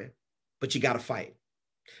behind, but you got to fight.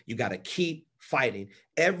 You got to keep fighting.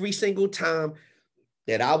 Every single time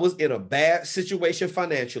that I was in a bad situation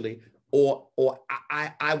financially, or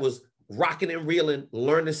I was rocking and reeling,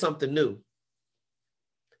 learning something new,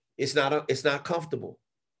 it's not comfortable,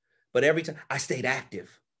 but every time I stayed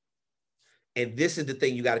active. And this is the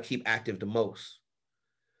thing you got to keep active the most.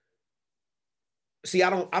 See, I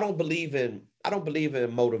don't believe in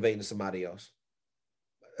motivating somebody else.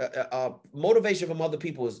 Motivation from other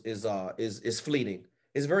people is fleeting.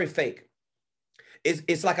 It's very fake.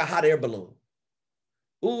 It's like a hot air balloon.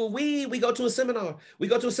 Ooh, we go to a seminar. We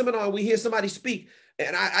go to a seminar and we hear somebody speak.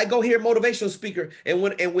 And I go hear a motivational speaker. And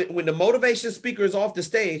when the motivation speaker is off the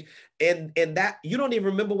stage and that you don't even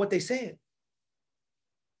remember what they said.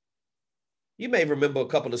 You may remember a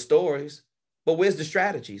couple of stories, but where's the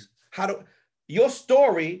strategies? Your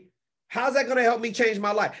story, how's that going to help me change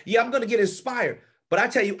my life? Yeah, I'm going to get inspired. But I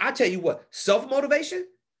tell you what, self-motivation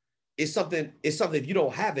is something, if you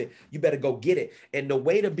don't have it, you better go get it. And the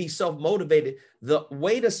way to be self-motivated, the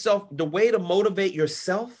way to motivate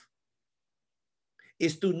yourself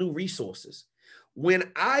is through new resources.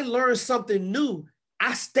 When I learn something new,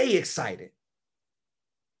 I stay excited.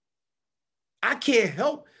 I can't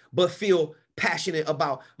help but feel passionate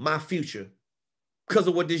about my future because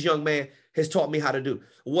of what this young man has taught me how to do,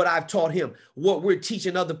 what I've taught him, what we're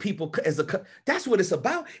teaching other people that's what it's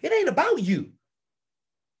about. It ain't about you.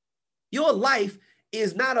 Your life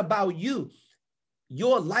is not about you.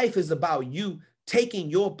 Your life is about you taking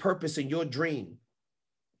your purpose and your dream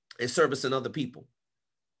and servicing other people.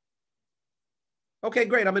 Okay,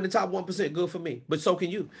 great. I'm in the top 1%. Good for me. But so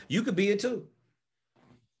can you. You could be it too.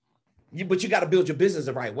 But you got to build your business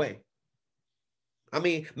the right way. I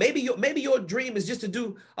mean, maybe your dream is just to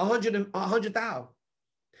do 100,000.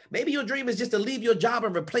 Maybe your dream is just to leave your job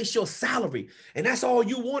and replace your salary. And that's all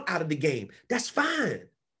you want out of the game. That's fine.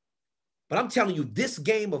 But I'm telling you, this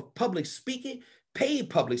game of public speaking, paid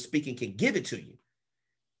public speaking can give it to you.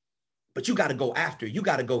 But you got to go after it. You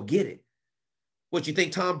got to go get it. What, you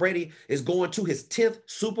think Tom Brady is going to his 10th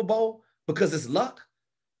Super Bowl because it's luck?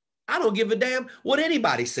 I don't give a damn what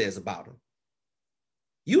anybody says about him.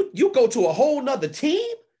 You go to a whole nother team.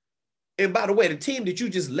 And by the way, the team that you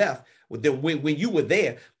just left, when you were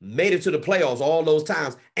there, made it to the playoffs all those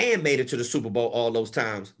times and made it to the Super Bowl all those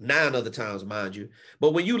times, 9 other times, mind you.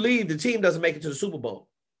 But when you leave, the team doesn't make it to the Super Bowl.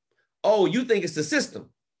 Oh, you think it's the system?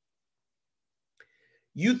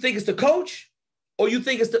 You think it's the coach? Or you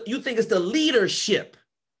think it's the leadership?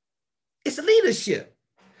 It's the leadership.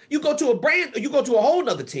 You go to a whole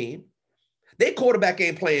nother team. Their quarterback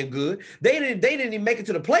ain't playing good. They didn't even make it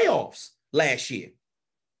to the playoffs last year.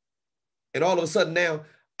 And all of a sudden now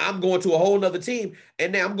I'm going to a whole nother team,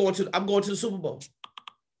 and now I'm going to the Super Bowl.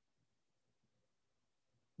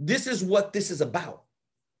 This is what this is about.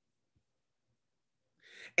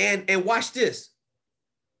 And watch this.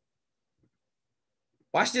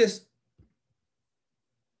 Watch this.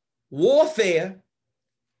 Warfare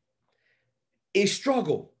is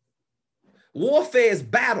struggle. Warfare is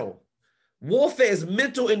battle. Warfare is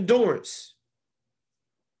mental endurance.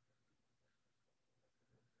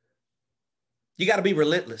 You got to be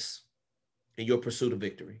relentless in your pursuit of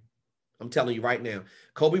victory. I'm telling you right now.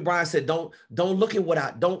 Kobe Bryant said, don't look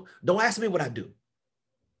at don't ask me what I do.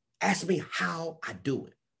 Ask me how I do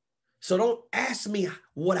it. So don't ask me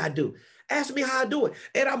what I do. Ask me how I do it.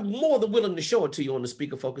 And I'm more than willing to show it to you on the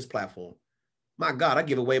Speaker Focus platform. My God, I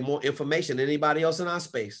give away more information than anybody else in our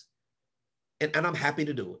space. And I'm happy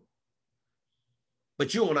to do it.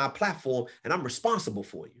 But you're on our platform, and I'm responsible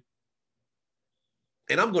for you.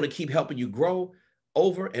 And I'm going to keep helping you grow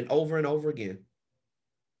over and over and over again.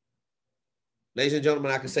 Ladies and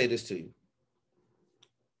gentlemen, I can say this to you.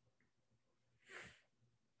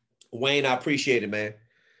 Wayne, I appreciate it, man.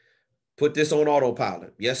 Put this on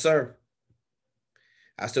autopilot. Yes, sir.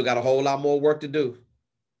 I still got a whole lot more work to do.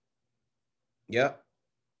 Yep.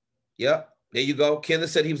 There you go.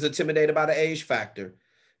 Kenneth said he was intimidated by the age factor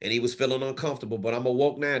and he was feeling uncomfortable, but I'm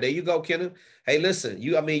awoke now. There you go, Kenneth. Hey, listen,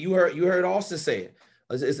 you heard Austin say it.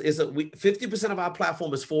 50% of our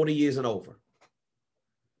platform is 40 years and over.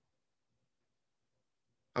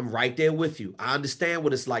 I'm right there with you. I understand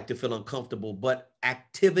what it's like to feel uncomfortable, but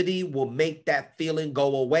activity will make that feeling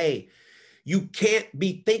go away. You can't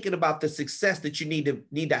be thinking about the success that you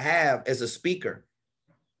need to have as a speaker.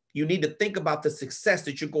 You need to think about the success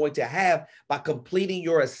that you're going to have by completing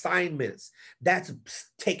your assignments. That's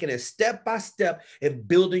taking it step by step and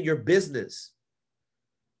building your business.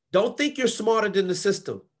 Don't think you're smarter than the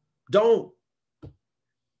system. Don't.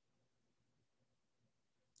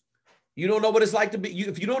 You don't know what it's like to be,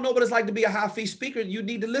 if you don't know what it's like to be a high fee speaker, you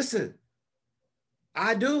need to listen.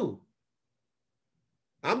 I do.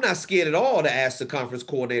 I'm not scared at all to ask the conference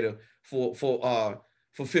coordinator for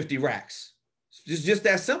 50 racks. It's just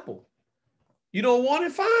that simple. You don't want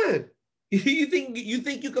it, fine. You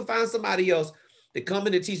think you can find somebody else to come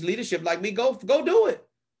in and teach leadership like me? Go do it.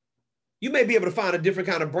 You may be able to find a different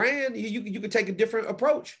kind of brand. You can take a different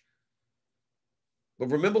approach. But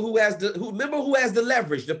remember who has the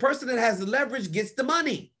leverage. The person that has the leverage gets the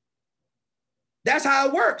money. That's how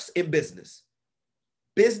it works in business.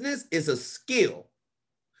 Business is a skill.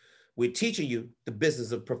 We're teaching you the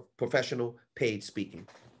business of professional paid speaking.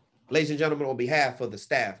 Ladies and gentlemen, on behalf of the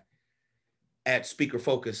staff at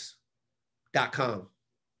speakerfocus.com,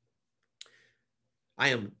 I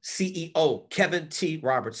am CEO Kevin T.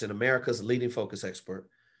 Robertson, America's leading focus expert,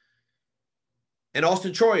 and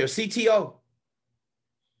Auston Troyer, CTO.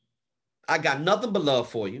 I got nothing but love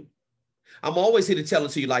for you. I'm always here to tell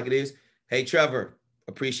it to you like it is. Hey, Trevor,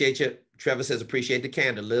 appreciate you. Trevor says, appreciate the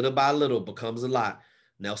candor. Little by little becomes a lot.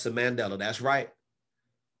 Nelson Mandela, that's right.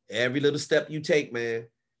 Every little step you take, man,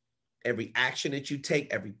 every action that you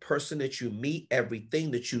take, every person that you meet,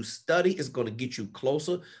 everything that you study is going to get you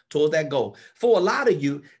closer towards that goal. For a lot of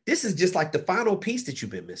you, this is just like the final piece that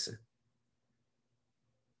you've been missing.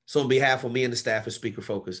 So on behalf of me and the staff at Speaker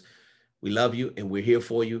Focus, we love you and we're here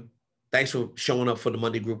for you. Thanks for showing up for the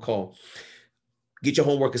Monday group call. Get your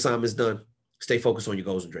homework assignments done. Stay focused on your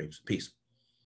goals and dreams. Peace.